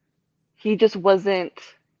bad, he just wasn't,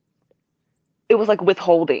 it was like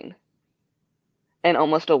withholding in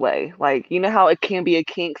almost a way. Like, you know how it can be a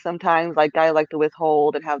kink sometimes, like guys like to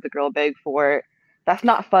withhold and have the girl beg for it. That's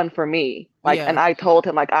not fun for me. Like, and Yeah. I told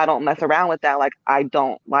him like I don't mess around with that. Like I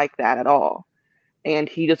don't like that at all. And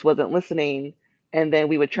he just wasn't listening. And then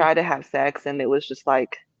we would try to have sex and it was just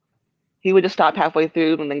like he would just stop halfway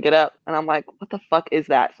through and then get up. And I'm like, what the fuck is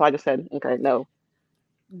that? So I just said, okay, no.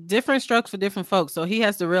 Different strokes for different folks. So he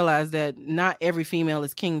has to realize that not every female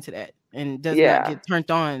is king to that and does not Yeah. get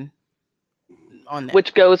turned on that.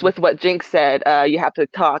 Which goes with what Jinx said. You have to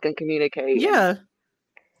talk and communicate. And Yeah.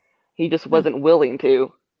 he just wasn't willing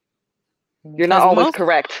to. You're not Because always most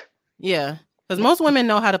correct. yeah. Because most women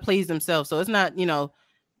know how to please themselves. So it's not, you know,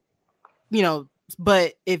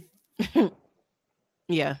 but if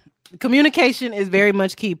yeah. Communication is very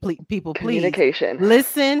much key. People, please Communication.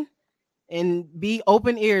 listen and be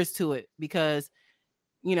open ears to it because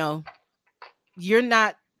you know you're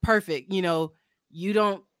not perfect. You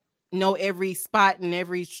don't know every spot and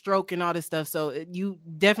every stroke and all this stuff. So you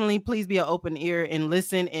definitely please be an open ear and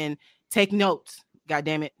listen and take notes. God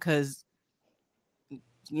damn it, because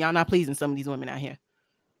y'all not pleasing some of these women out here.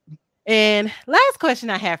 And last question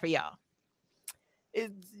I have for y'all.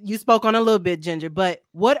 You spoke on a little bit, Ginger, but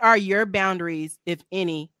what are your boundaries, if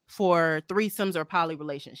any, for threesomes or poly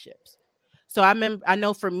relationships? So I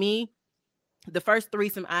know for me, the first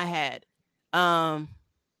threesome I had, um,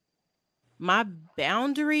 my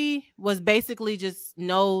boundary was basically just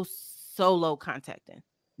no solo contacting,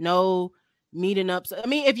 no meeting up. So, I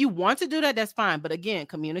mean, if you want to do that, that's fine. But again,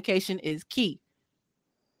 communication is key.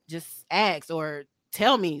 Just ask or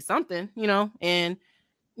tell me something, and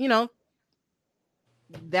you know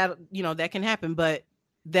that can happen. But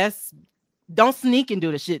that's don't sneak and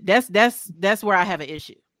do the shit. That's where I have an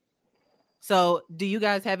issue. So, do you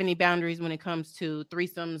guys have any boundaries when it comes to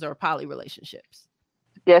threesomes or poly relationships?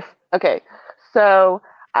 Yes. Okay. So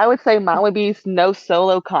I would say mine would be no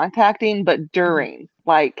solo contacting, but Mhm. during,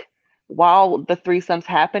 like, while the threesome's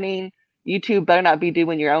happening, you two better not be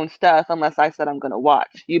doing your own stuff unless I said I'm gonna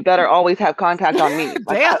watch. You better always have contact on me. Like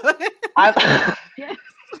Damn. I Yes.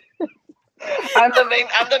 I'm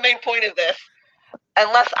the main point of this.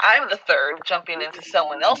 Unless I'm the third jumping into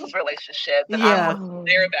someone else's relationship, then I'm Yeah. with Oh,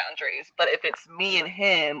 their boundaries. But if it's me and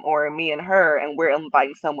him or me and her and we're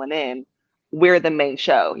inviting someone in, we're the main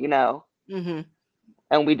show, Hmm.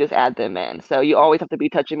 and we just add them in. So you always have to be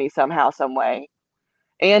touching me somehow, some way.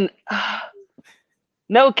 And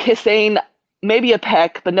no kissing, maybe a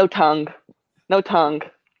peck, but no tongue. No tongue.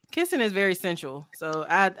 Kissing is very sensual. So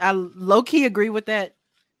I low key agree with that.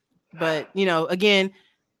 But again,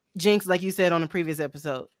 Jinx, like you said on the previous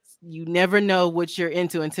episode, you never know what you're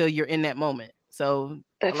into until you're in that moment. So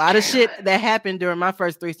a That's lot of true. shit that happened during my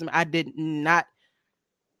first threesome, I did not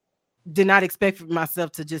expect for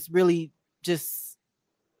myself to just really just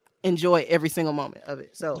enjoy every single moment of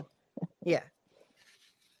it. So yeah.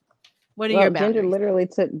 What are your well, Ginger boundaries? literally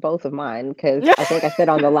took both of mine because I think I said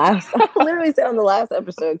on the last, I literally said on the last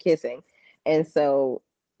episode, kissing. And so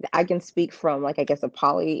I can speak from, like, I guess,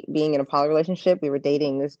 being in a poly relationship. We were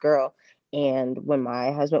dating this girl. And when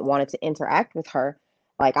my husband wanted to interact with her,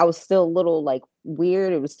 like, I was still a little, like,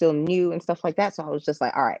 weird. It was still new and stuff like that. So I was just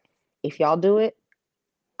like, all right, if y'all do it,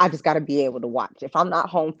 I just got to be able to watch. If I'm not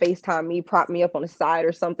home, FaceTime me, prop me up on the side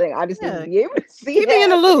or something. I just need to Yeah. be able to see Keep it me in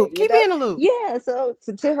the happening, loop. Keep me in the loop. Yeah. So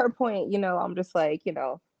to her point, I'm just like,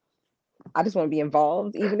 I just want to be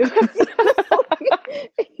involved, even if it's,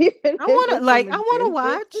 even I if want to it's from like a I want to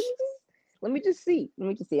distance. watch. Let me just see. Let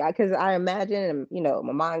me just see. Because I imagine, and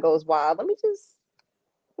my mind goes wild. Let me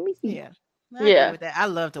see. Yeah. I agree Yeah. with that. I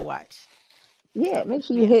love to watch. Yeah, So, make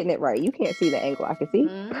sure you're yeah. hitting it right. You can't see the angle. I can see.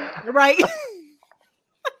 Right.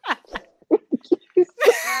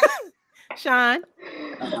 Sean.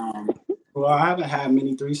 Um, well, I haven't had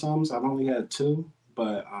many threesomes. I've only had two,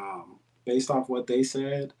 but based off what they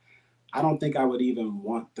said, I don't think I would even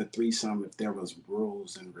want the threesome if there was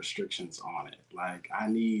rules and restrictions on it. Like I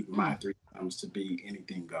need my Mm. threesomes to be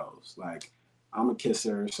anything goes. Like I'm a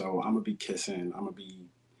kisser, so I'm gonna be kissing. I'm gonna be,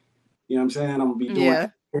 what I'm saying? I'm gonna be doing Yeah.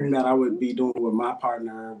 everything that I would be doing with my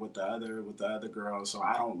partner, with the other girls. So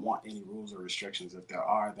I don't want any rules or restrictions. If there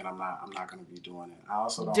are, then I'm not gonna be doing it. I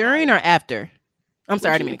also don't During like or after? I'm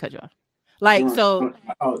sorry, I what didn't you mean to cut you off. Like during. so.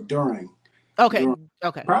 Oh, Okay. during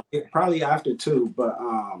Okay. probably after too, but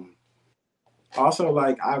also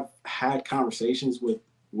like I've had conversations with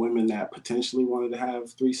women that potentially wanted to have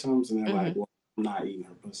threesomes, and they're Hmm. like, "Well, I'm not eating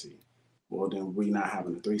her pussy." Well, then we not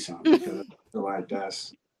having a threesome because I feel like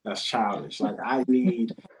that's childish. Like I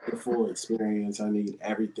need the full experience. I need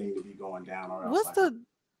everything to be going down, or else What's like the?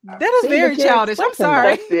 I'm That is See, very but you're childish. I'm expressing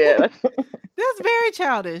sorry. that. That's yeah. That's, That's very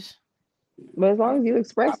childish. But as long as you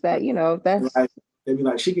express that, that's like they'd be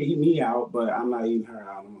like, she can eat me out, but I'm not eating her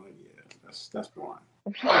out. I'm like, yeah, that's boring.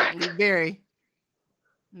 what? Very,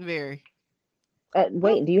 very. Oh,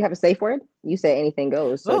 wait, do you have a safe word? You say anything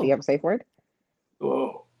goes. So do you oh. have a safe word?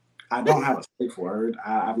 Well, I don't have a safe word.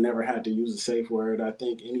 I've never had to use a safe word. I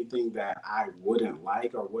think anything that I wouldn't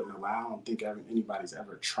like or wouldn't allow, I don't think anybody's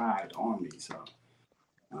ever tried on me. So,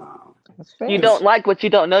 That's You fair. don't just like what you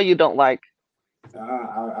don't know you don't like.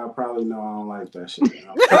 I probably know I don't like that shit.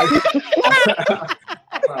 I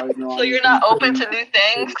probably know So I need you're to be not open pretty, to new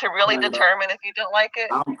things pretty to really turned up. determine if you don't like it?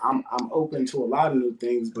 I'm open to a lot of new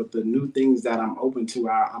things, but the new things that I'm open to,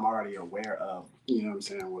 I'm already aware of. You know what I'm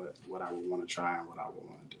saying? What I would want to try and what I would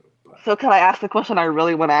want to do. But So can I ask the question I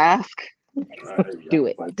really want to ask? yeah, Do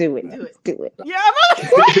it. like Do it. Do it. Do it. Yeah.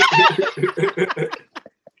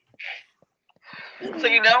 So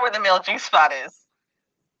you know where the male G spot is.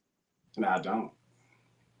 no, I don't.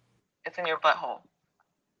 It's in your butthole.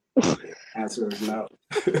 Answer is no.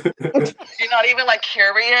 You're not even like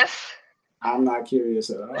curious. I'm not curious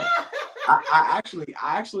at all. I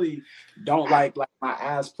actually don't like my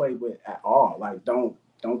ass played with at all. Like don't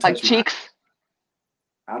Like touch my. cheeks.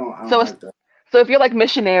 I don't So it's like that. so if you're like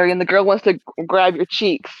missionary and the girl wants to grab your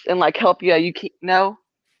cheeks and like help you, you keep no.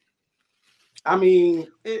 I mean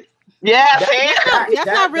it. Yeah, see? That's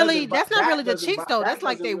not really the cheeks though. That's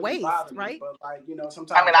like their waist, right? But like, you know,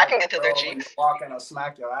 sometimes I mean, I like can get to their girl, when you cheeks. walk in or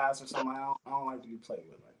smack your ass or something, I don't like to be played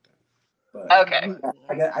with like that. Okay.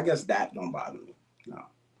 But I guess that don't bother me. No.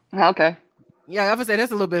 Okay. Yeah, I would say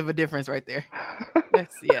that's a little bit of a difference right there.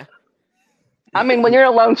 That's yeah. I mean, when you're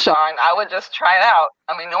alone, Shonn, I would just try it out.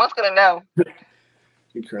 I mean, no one's gonna know.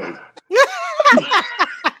 You're crazy.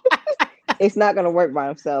 It's not going to work by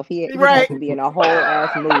himself. He Right. has to be in a whole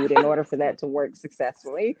ass mood in order for that to work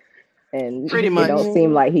successfully. And Pretty it much. don't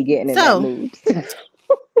seem like he getting in that So- mood.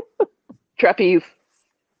 Trapeze.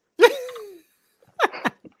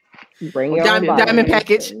 Bring your own Diamond body.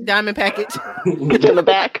 package. Diamond package. Get you in the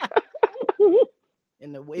back.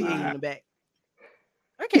 In the way in the back.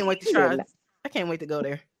 I can't wait to try. I can't wait to go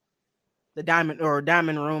there. The diamond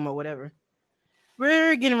room or whatever.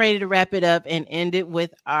 We're getting ready to wrap it up and end it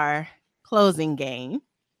with our closing game.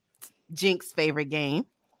 Jynx's favorite game.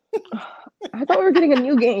 I thought we were getting a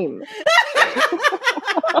new game.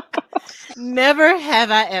 Never have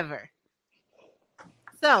I ever.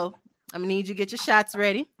 So I'm gonna need you to get your shots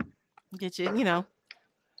ready. Get your,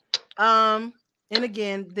 and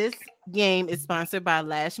again, this game is sponsored by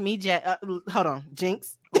Lash Me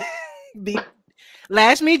Jynx.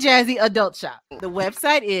 Lash Me Jazzy Adult Shop. The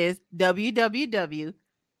website is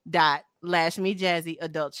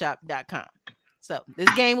www.lashmejazzyadultshop.com. So this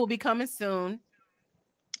game will be coming soon.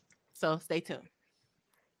 So stay tuned.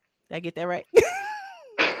 Did I get that right?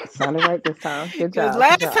 Sounded right this time. Good job.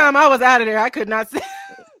 Last time I was out of there, I could not say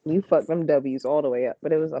You fucked them W's all the way up,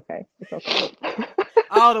 but it was okay. It's okay.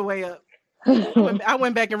 all the way up. I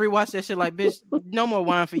went back and rewatched that shit like, bitch, no more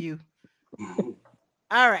wine for you.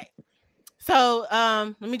 All right. So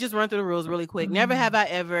let me just run through the rules really quick. Never have I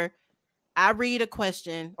ever. I read a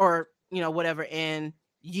question or whatever, and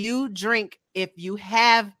you drink if you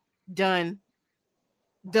have done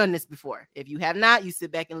this before. If you have not, you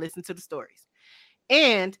sit back and listen to the stories.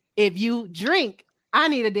 And if you drink, I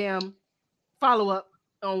need a damn follow-up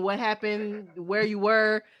on what happened, where you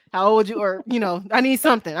were, how old you or I need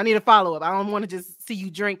something. I need a follow-up. I don't want to just see you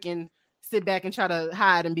drink and sit back and try to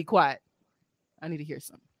hide and be quiet. I need to hear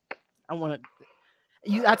something. I want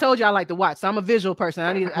to. I told you I like to watch, so I'm a visual person.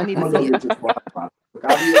 I need to see it.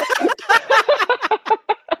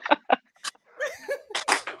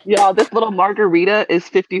 Y'all, this little margarita is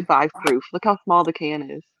 55 proof. Look how small the can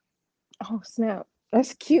is. Oh snap!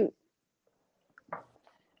 That's cute.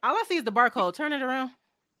 All I see is the barcode. Turn it around.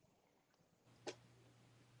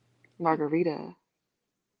 Margarita.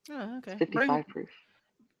 Oh, okay. 55 proof.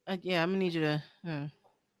 Yeah, I'm gonna need you to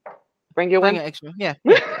Bring your bring one. an extra. Yeah.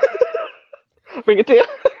 Bring it to you.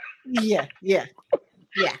 Yeah.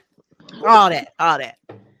 All that. All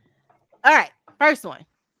right. First one.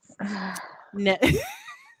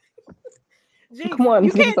 Jynx, Come on,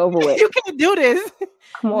 get this over with. You can't do this.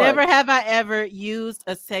 Come on. Never have I ever used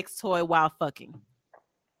a sex toy while fucking.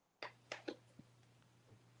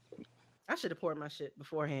 I should have poured my shit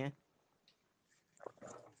beforehand.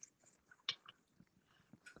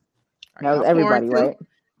 That was everybody, right?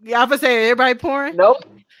 Yeah, I was gonna say everybody pouring. Nope.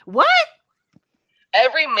 What?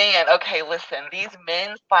 Every man. Okay, listen. These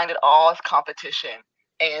men find it all as competition,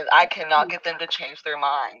 and I cannot get them to change their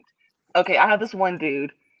mind. Okay, I have this one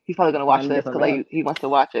dude. He's probably gonna watch Find a this different because man. he wants to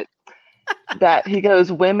watch it. That he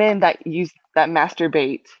goes, women that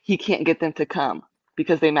masturbate, he can't get them to come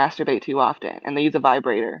because they masturbate too often and they use a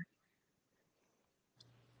vibrator.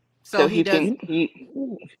 So he does.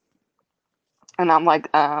 And I'm like,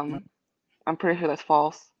 I'm pretty sure that's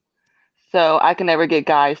false. So I can never get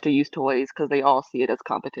guys to use toys because they all see it as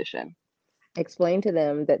competition. Explain to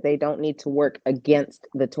them that they don't need to work against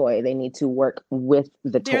the toy. They need to work with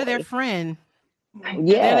the toy. They're their friend.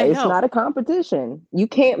 Yeah, they it's help. not a competition. You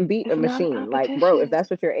can't beat a It's not a machine. Like, bro, if competition. that's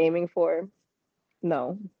what you're aiming for,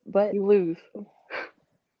 no. But You lose.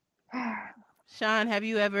 Shonn, have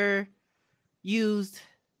you ever used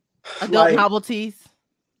adult novelties?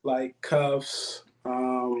 Like cuffs,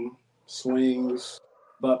 swings,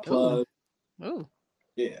 butt plugs. Ooh.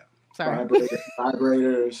 Yeah. Sorry.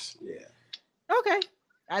 Vibrators. Yeah. Okay.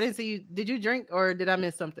 I didn't see you. Did you drink or did I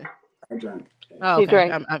miss something? I drank. Oh, He okay.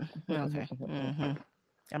 drank. Okay. Mm-hmm.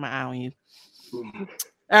 Got my eye on you.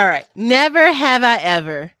 All right. Never have I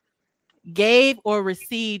ever gave or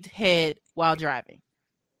received head while driving.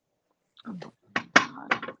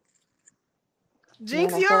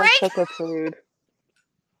 Jynx, Man, you I feel alright? like such a prude.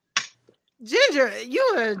 Ginger, you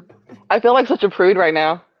are. I feel like such a prude right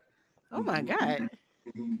now. Oh my God.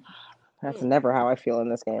 that's never how I feel in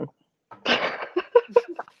this game.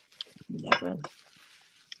 Never.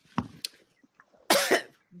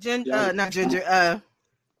 Not Ginger.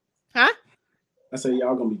 Huh? I said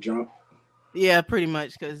y'all gonna be drunk. Yeah, pretty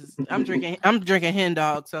much because I'm drinking hen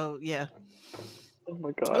dog. So yeah. Oh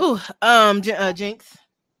my god. Ooh, Jynx.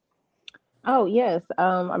 Oh yes.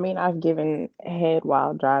 I mean, I've given head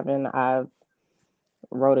while driving. I've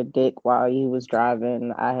rode a dick while he was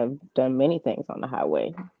driving. I have done many things on the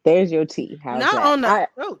highway. There's your tea. How's Not that? on the.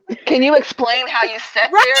 Oh, Can you explain how you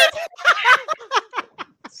sat there? right.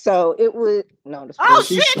 So it was no, I'm just Oh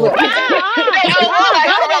She's shit! short. Hey, Ah, hold on, I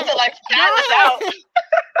go was about ahead. to like Go dial us out. ahead.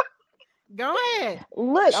 Go ahead.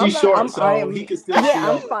 look. I'm She's not. short, I'm. I so he am. can still Yeah, see I'm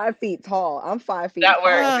over. 5 feet tall. I'm 5 feet That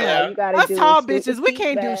works, tall. So all yeah. you gotta Us do tall is scoot the bitches, we seat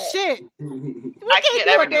can't do back. shit. We I can't can't do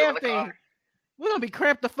ever a do it in damn the thing. car. We're gonna be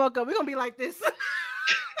cramped the fuck up. We're gonna be like this.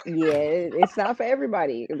 Yeah, it's not for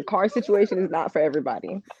everybody. The car situation is not for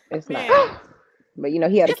everybody. It's not. Man, But he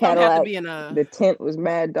had a this don't have to Cadillac. be in a. The tent was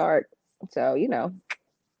mad dark. So You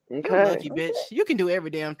Okay. lucky bitch. You can do every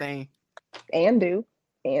damn thing. and do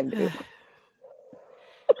and do.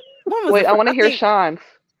 When was Wait, the I first? want to I hear think. Shonn's.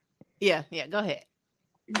 Yeah. Go ahead.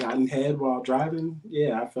 Gotten head while driving.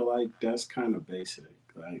 Yeah, I feel like that's kind of basic.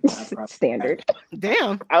 Like I probably Standard.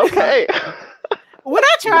 Damn. Okay. When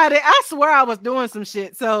I tried it, I swear I was doing some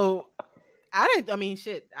shit. So I didn't. I mean,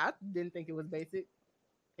 shit. I didn't think it was basic,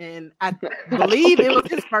 and I believe it was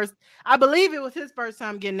his first. I believe it was his first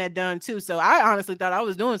time getting that done too. So I honestly thought I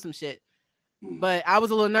was doing some shit, but I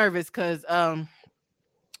was a little nervous because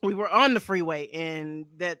we were on the freeway and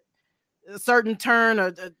that a certain turn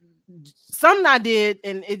or something I did,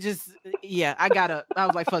 and it just I got up. I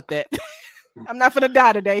was like, fuck that. I'm not gonna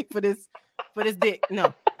die today for this dick.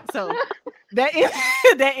 No. So that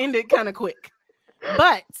that ended kind of quick.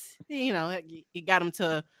 But it got him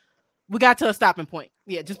to we got to a stopping point.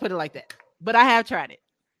 Yeah, just put it like that. But I have tried it.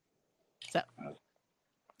 So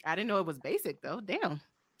I didn't know it was basic though. Damn.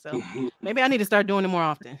 So maybe I need to start doing it more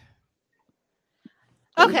often.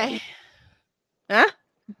 Okay. Huh?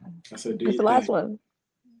 I said, do It's you the last think? one.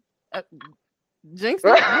 Jinx,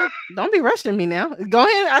 don't be rushing me now. Go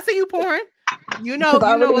ahead. I see you pouring. You know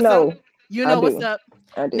I already what's know. up. You know what's up.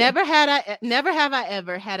 I do. Never have I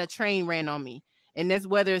ever had a train ran on me. And that's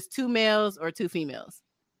whether it's 2 males or 2 females.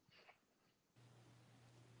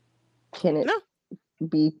 Can it No.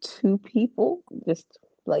 be 2 people, just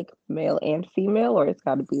like male and female, or it's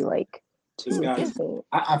got to be like It's 2 of got. the same?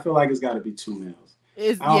 I feel like it's got to be 2 males.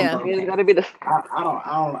 It's I don't yeah. know. It's gotta be the.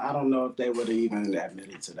 I don't know if they would have even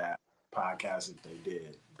admitted to that podcast if they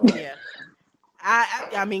did. But Yeah.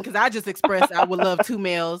 I mean, because I just expressed I would love 2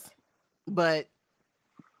 males, but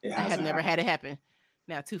it I have hasn't never happened. had it happen.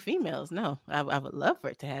 Now 2 females, no, I would love for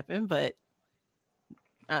it to happen, but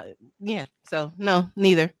yeah. So no,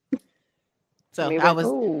 neither. So Neither. I was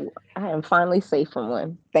Oh, I am finally safe from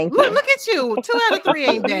one. Thank look you. at you. 2 out of 3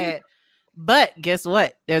 ain't bad. But guess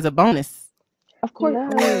what? There's a bonus. Of course.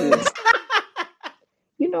 Nice.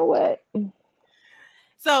 You know what?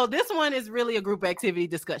 So this one is really a group activity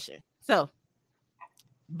discussion. So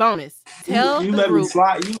bonus. Tell You the let me group.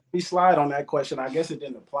 slide. You let me slide on that question. I guess it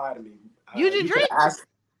didn't apply to me. You did You could drink? ask.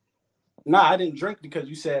 No, I didn't drink because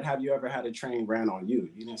you said, "Have you ever had a train ran on you?"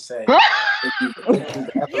 You didn't say if you've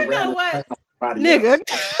ever You ran know a train what, on somebody nigga?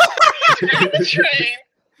 else. Train.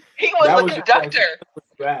 He was That the was your conductor.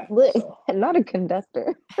 question. Look, So, not a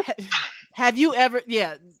conductor. Have you ever?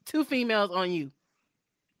 Yeah, 2 females on you.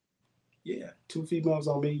 yeah, 2 females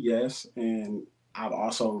on me, yes, and I've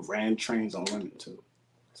also ran trains on women too.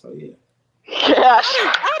 So yeah. Yeah.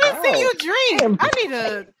 I didn't see you drink. Damn. I need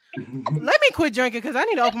to let me quit drinking because I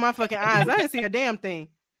need to open my fucking eyes. I didn't see a damn thing.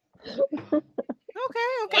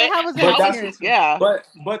 Okay. How was But that that's experience? Yeah.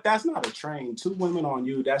 but that's not a train. 2 women on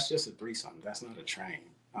you, that's just a threesome. That's not a train.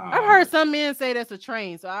 I've heard some men say that's a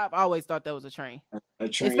train, so I've always thought that was a train. A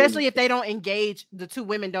train, Especially if they don't engage, the 2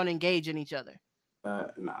 women don't engage in each other. nah,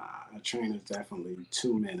 a train is definitely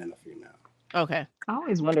 2 men and a female. Okay. I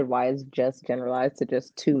always wondered why it's just generalized to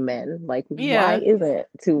just 2 men. Like, Yeah. why isn't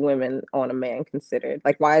 2 women on a man considered?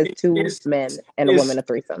 Like, why is 2 men and a woman a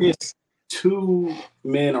threesome? It's 2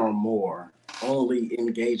 men or more only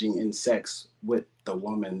engaging in sex with the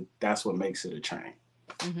woman. That's what makes it a train.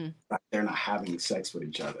 Mm-hmm. Like they're not having sex with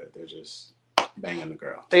each other. They're just banging the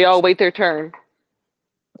girl. They all wait their turn.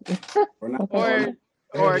 Or not.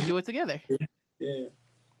 Or do it together. Yeah.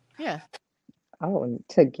 Yeah. Oh,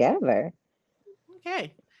 together.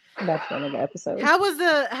 Okay. That's one of the episodes. How was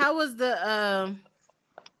the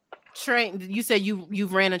train? You said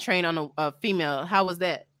you've ran a train on a female. How was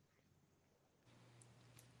that?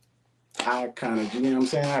 I kind of, you know what I'm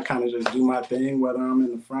saying? I kind of just do my thing, whether I'm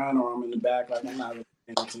in the front or I'm in the back. Like I'm not really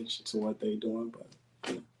paying attention to what they're doing,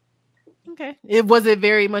 but Okay. Was it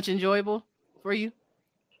very much enjoyable for you?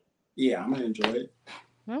 yeah, I'm gonna enjoy it.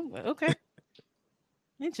 Oh, okay.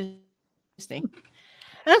 Interesting.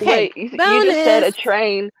 Okay, Wait, you just said a bonus.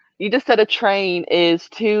 train. You just said a train is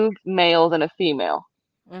two males and a female.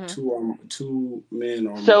 Mhm. Two men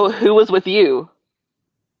or So more. who was with you?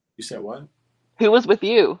 You said what? Who was with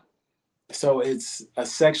you? So it's a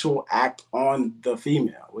sexual act on the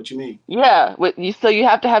female. What you mean? Yeah, with you. So you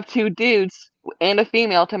have to have two dudes and a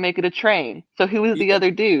female to make it a train. So who was the Yeah,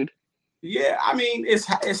 other dude? yeah. I mean, it's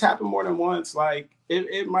happened more than once. Like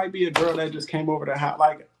it might be a girl that just came over the house.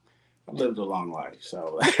 Like I lived a long life,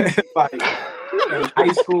 so like in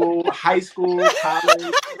high school,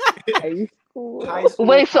 college, High high school. school,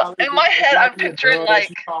 Wait, so college. in my It head, I'm might be a picturing girl that like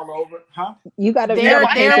you call over, huh? You in gotta They're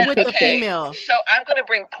my paint there the with the head. picture. female. So I'm gonna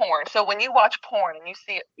bring porn. So when you watch porn and you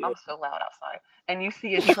see, Yeah. I'm so loud outside, and you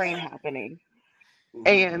see a train happening, Mhm.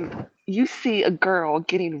 and you see a girl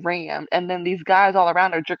getting rammed, and then these guys all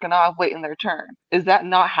around are jerking off, waiting their turn. Is that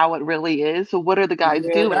not how it really is? So what are the guys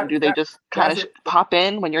Yeah, doing? Do they just kind that's of it. pop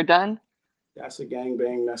in when you're done? That's a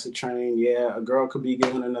gangbang. That's a train. Yeah, a girl could be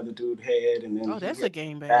giving another dude head, and then Oh, he that's a hit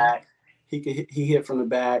game bang. back. He hit from the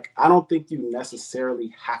back. I don't think you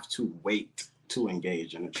necessarily have to wait to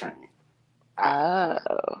engage in a train. I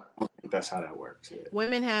Oh, don't think that's how that works. Yeah,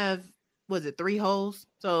 Women have, was it 3 holes?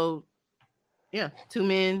 So yeah, 2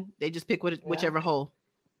 men. They just pick yeah. whichever hole.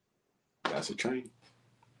 that's a train.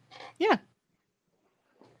 Yeah,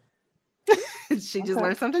 she just Okay,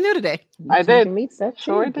 learned something new today. I You did. can meet stuff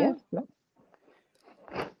Sure too. Yeah. did. No.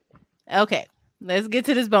 Okay, let's get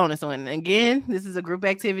to this bonus one. Again, this is a group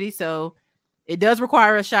activity, so it does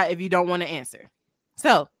require a shot if you don't want to answer.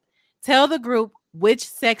 So tell the group which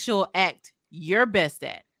sexual act you're best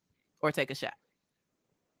at, or take a shot.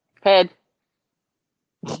 Head.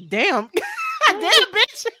 Damn, damn,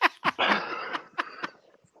 bitch.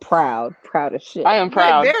 Proud as I shit. am Right,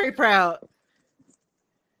 proud. very proud.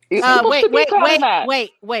 People Wait, should be wait, proud of wait, that.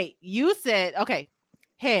 wait, wait. You said okay.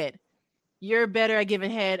 Head. You're better at giving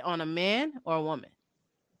head on a man or a woman.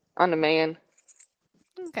 I'm a man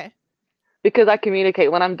Okay. because I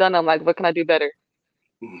communicate. When I'm done, I'm like, what can I do better?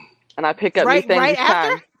 And I pick up new things Right each after.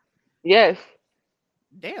 time. Yes.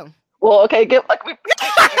 Damn. Well, okay, get like we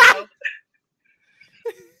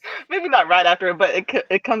maybe not right after, but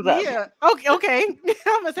it comes up. Yeah. Okay. Okay.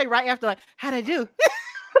 I'm gonna say right after. Like, how'd I do?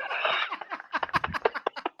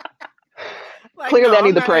 Like, Clearly, no, I need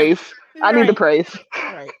I'm the not. praise. I need the Right. praise.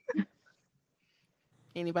 Right.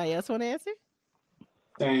 Anybody else want to answer?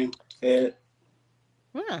 Same. Head.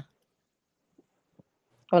 Yeah.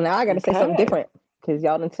 Well, now I gotta say something Okay. different because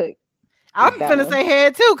y'all done took I'm that finna one. say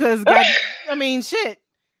head too, cause God, I mean, shit.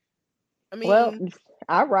 I Well, mean,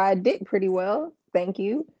 I ride dick pretty well. Thank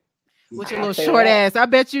you. with your I'll little say short that. ass, I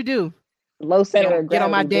bet you do. Low center of Get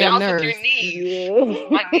on my gravity, damn bitch. Bounce with your nerves. knees. Yeah.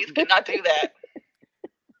 My knees could not do that.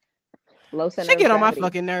 Low She center of get on my gravity.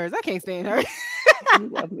 fucking nerves. I can't stand her. You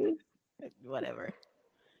love me. Whatever.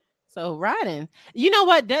 So riding. You know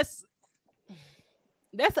what? That's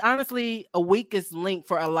honestly a weakest link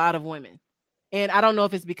for a lot of women. And I don't know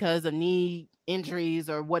if it's because of knee injuries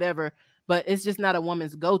or whatever, but it's just not a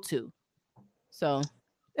woman's go-to. So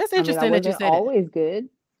that's I mean, I interesting that you wasn't said it. always good.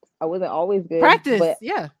 I wasn't always good, Practice, but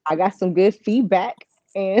yeah. I got some good feedback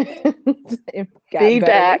and it got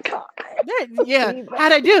better with Feedback. time. Yeah. Feedback.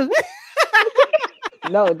 How'd I do?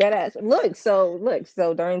 No, that ass. Look. So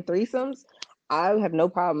during threesomes, I have no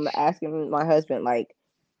problem asking my husband, like,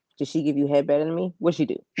 did she give you head better than me? What she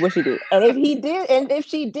do? What she do? And if he did, and if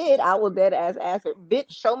she did, I will dead ass ask her, bitch,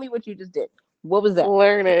 show me what you just did. What was that?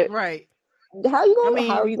 Learn it. Right. I How are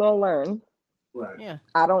mean, you gonna learn? Right. yeah.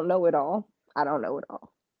 I don't know it all. I don't know it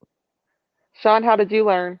all. Sean, how did you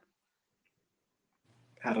learn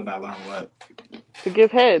How did I learn what? to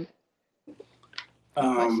give head? Good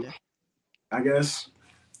Um, question. I guess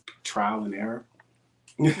trial and error.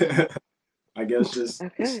 Hmm. I guess just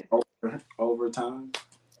Okay. over time.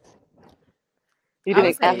 You I would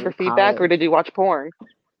didn't Like ask say for in feedback, or college. did you watch porn?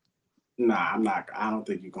 Nah, I'm not. I don't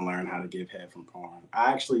think you can learn how to give head from porn.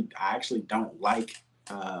 I actually don't like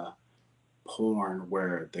uh, porn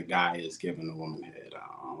where the guy is giving the woman head.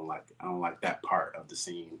 I don't like that part of the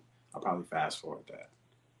scene. I'll probably fast forward that.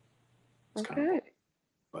 It's kind of boring. Okay.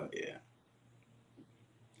 But yeah,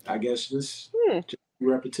 I guess Hmm. just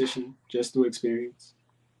through repetition, just through experience.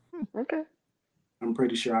 Okay. I'm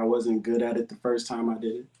pretty sure I wasn't good at it the first time I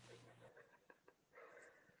did it,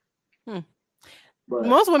 Hmm. but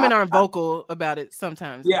Most women aren't vocal about it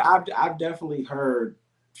sometimes. yeah, I've definitely heard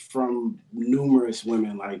from numerous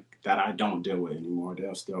women like that I don't deal with anymore.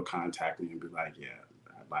 They'll still contact me and be like, "Yeah,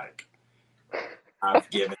 like I've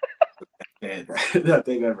given that, that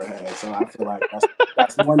they've ever had." So I feel like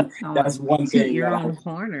that's one I that's want one to toot thing your own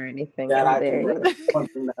horn or anything that over I can there. brag, one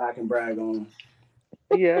thing that I can brag on.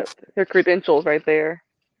 Yeah, her credentials right there.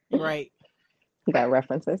 Right. You got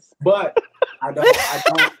references. But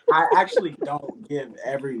I actually don't give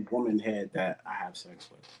every woman head that I have sex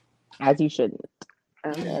with. As you shouldn't. Oh,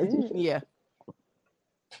 As you should. Yeah.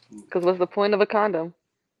 because what's the point of a condom?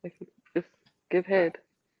 If you just give head.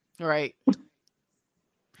 Right.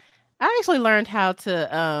 I actually learned how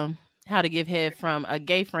to give head from a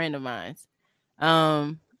gay friend of mine's.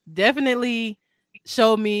 Definitely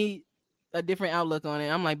showed me a different outlook on it.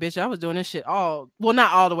 I'm like, bitch, I was doing this shit not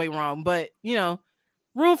all the way wrong, but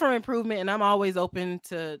room for improvement, and I'm always open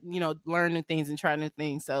to, learn new things and try new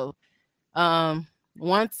things. So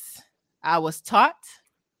once I was taught,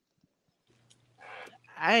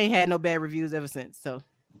 I ain't had no bad reviews ever since. So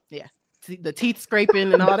yeah. The teeth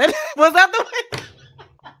scraping and all that was out the way.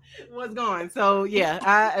 Was gone. So yeah,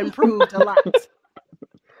 I improved a lot.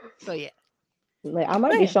 So yeah. Like, I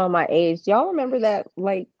might be showing my age. Do y'all remember that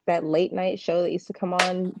that late night show that used to come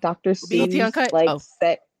on Dr. BET Seuss? Uncut? Like Oh.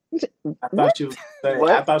 sex.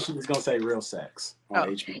 I thought she was gonna say Real Sex on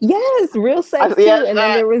HBO. Yes, Real Sex too. Yes, And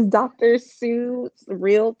then there was Dr. Seuss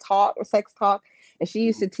Real Talk or Sex Talk. And she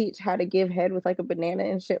used to teach how to give head with like a banana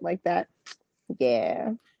and shit like that.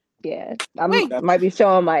 Yeah. Yeah. Might be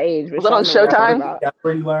showing my age, but Was that on y'all know what I'm talking Showtime? about. That's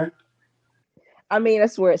where you learn. I mean,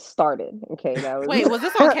 that's where it started. Okay, that was. Wait, was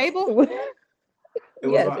this on cable?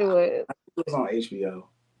 Yes, it was. It was on HBO.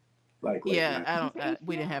 Like late Yeah, night.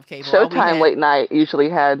 we didn't have cable. All we Showtime had, late night usually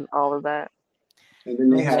had all of that. And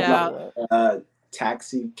then they had Child. like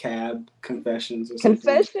taxi cab confessions or something.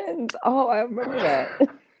 Confessions. Oh, I remember that.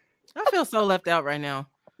 I feel so left out right now.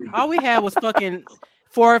 All we had was fucking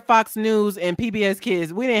 4 Fox News and PBS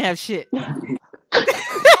Kids. We didn't have shit.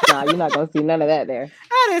 Nah, you're not gonna see none of that there.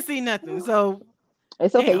 I didn't see nothing. So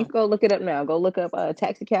It's okay. damn. You can go look it up now. Go look up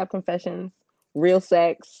Taxi Cab Confessions, Real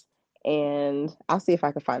Sex, and I'll see if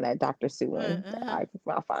I can find that Dr. Sue one.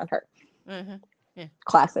 I'll find her. Yeah.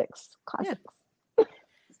 Classics.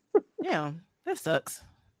 Yeah, that sucks.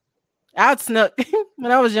 I snuck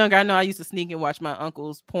when I was younger. I know I used to sneak and watch my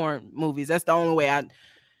uncle's porn movies. That's the only way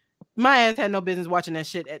my ass had no business watching that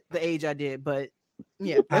shit at the age I did. But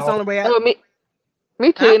yeah, that's the only way Oh, me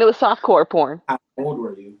too. And it was softcore porn. How old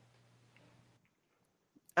were you?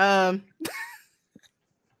 How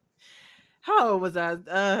old was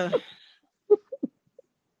I?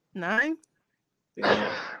 9.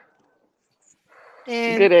 Yeah.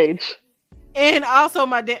 And good age. And also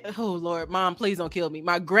my dad. Oh Lord, Mom, please don't kill me.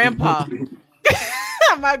 My grandpa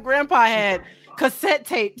had cassette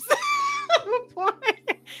tapes.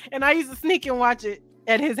 And I used to sneak and watch it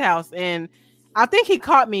at his house. And I think he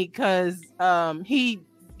caught me because the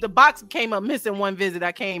box came up missing one visit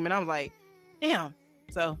I came, and I was like, damn.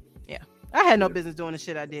 So yeah, I had no business doing the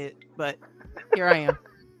shit I did, but here I am.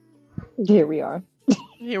 Here we are.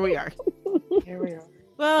 Here we are.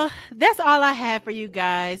 Well, that's all I have for you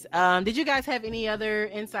guys. Did you guys have any other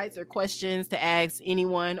insights or questions to ask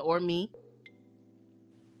anyone or me?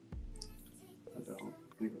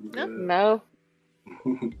 No.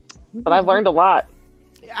 But I've learned a lot.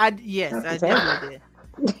 Yes, I definitely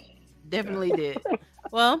did. Definitely did.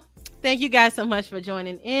 Well, thank you guys so much for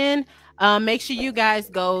joining in. Make sure you guys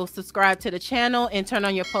go subscribe to the channel and turn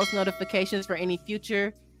on your post notifications for any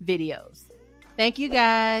future videos. Thank you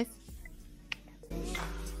guys.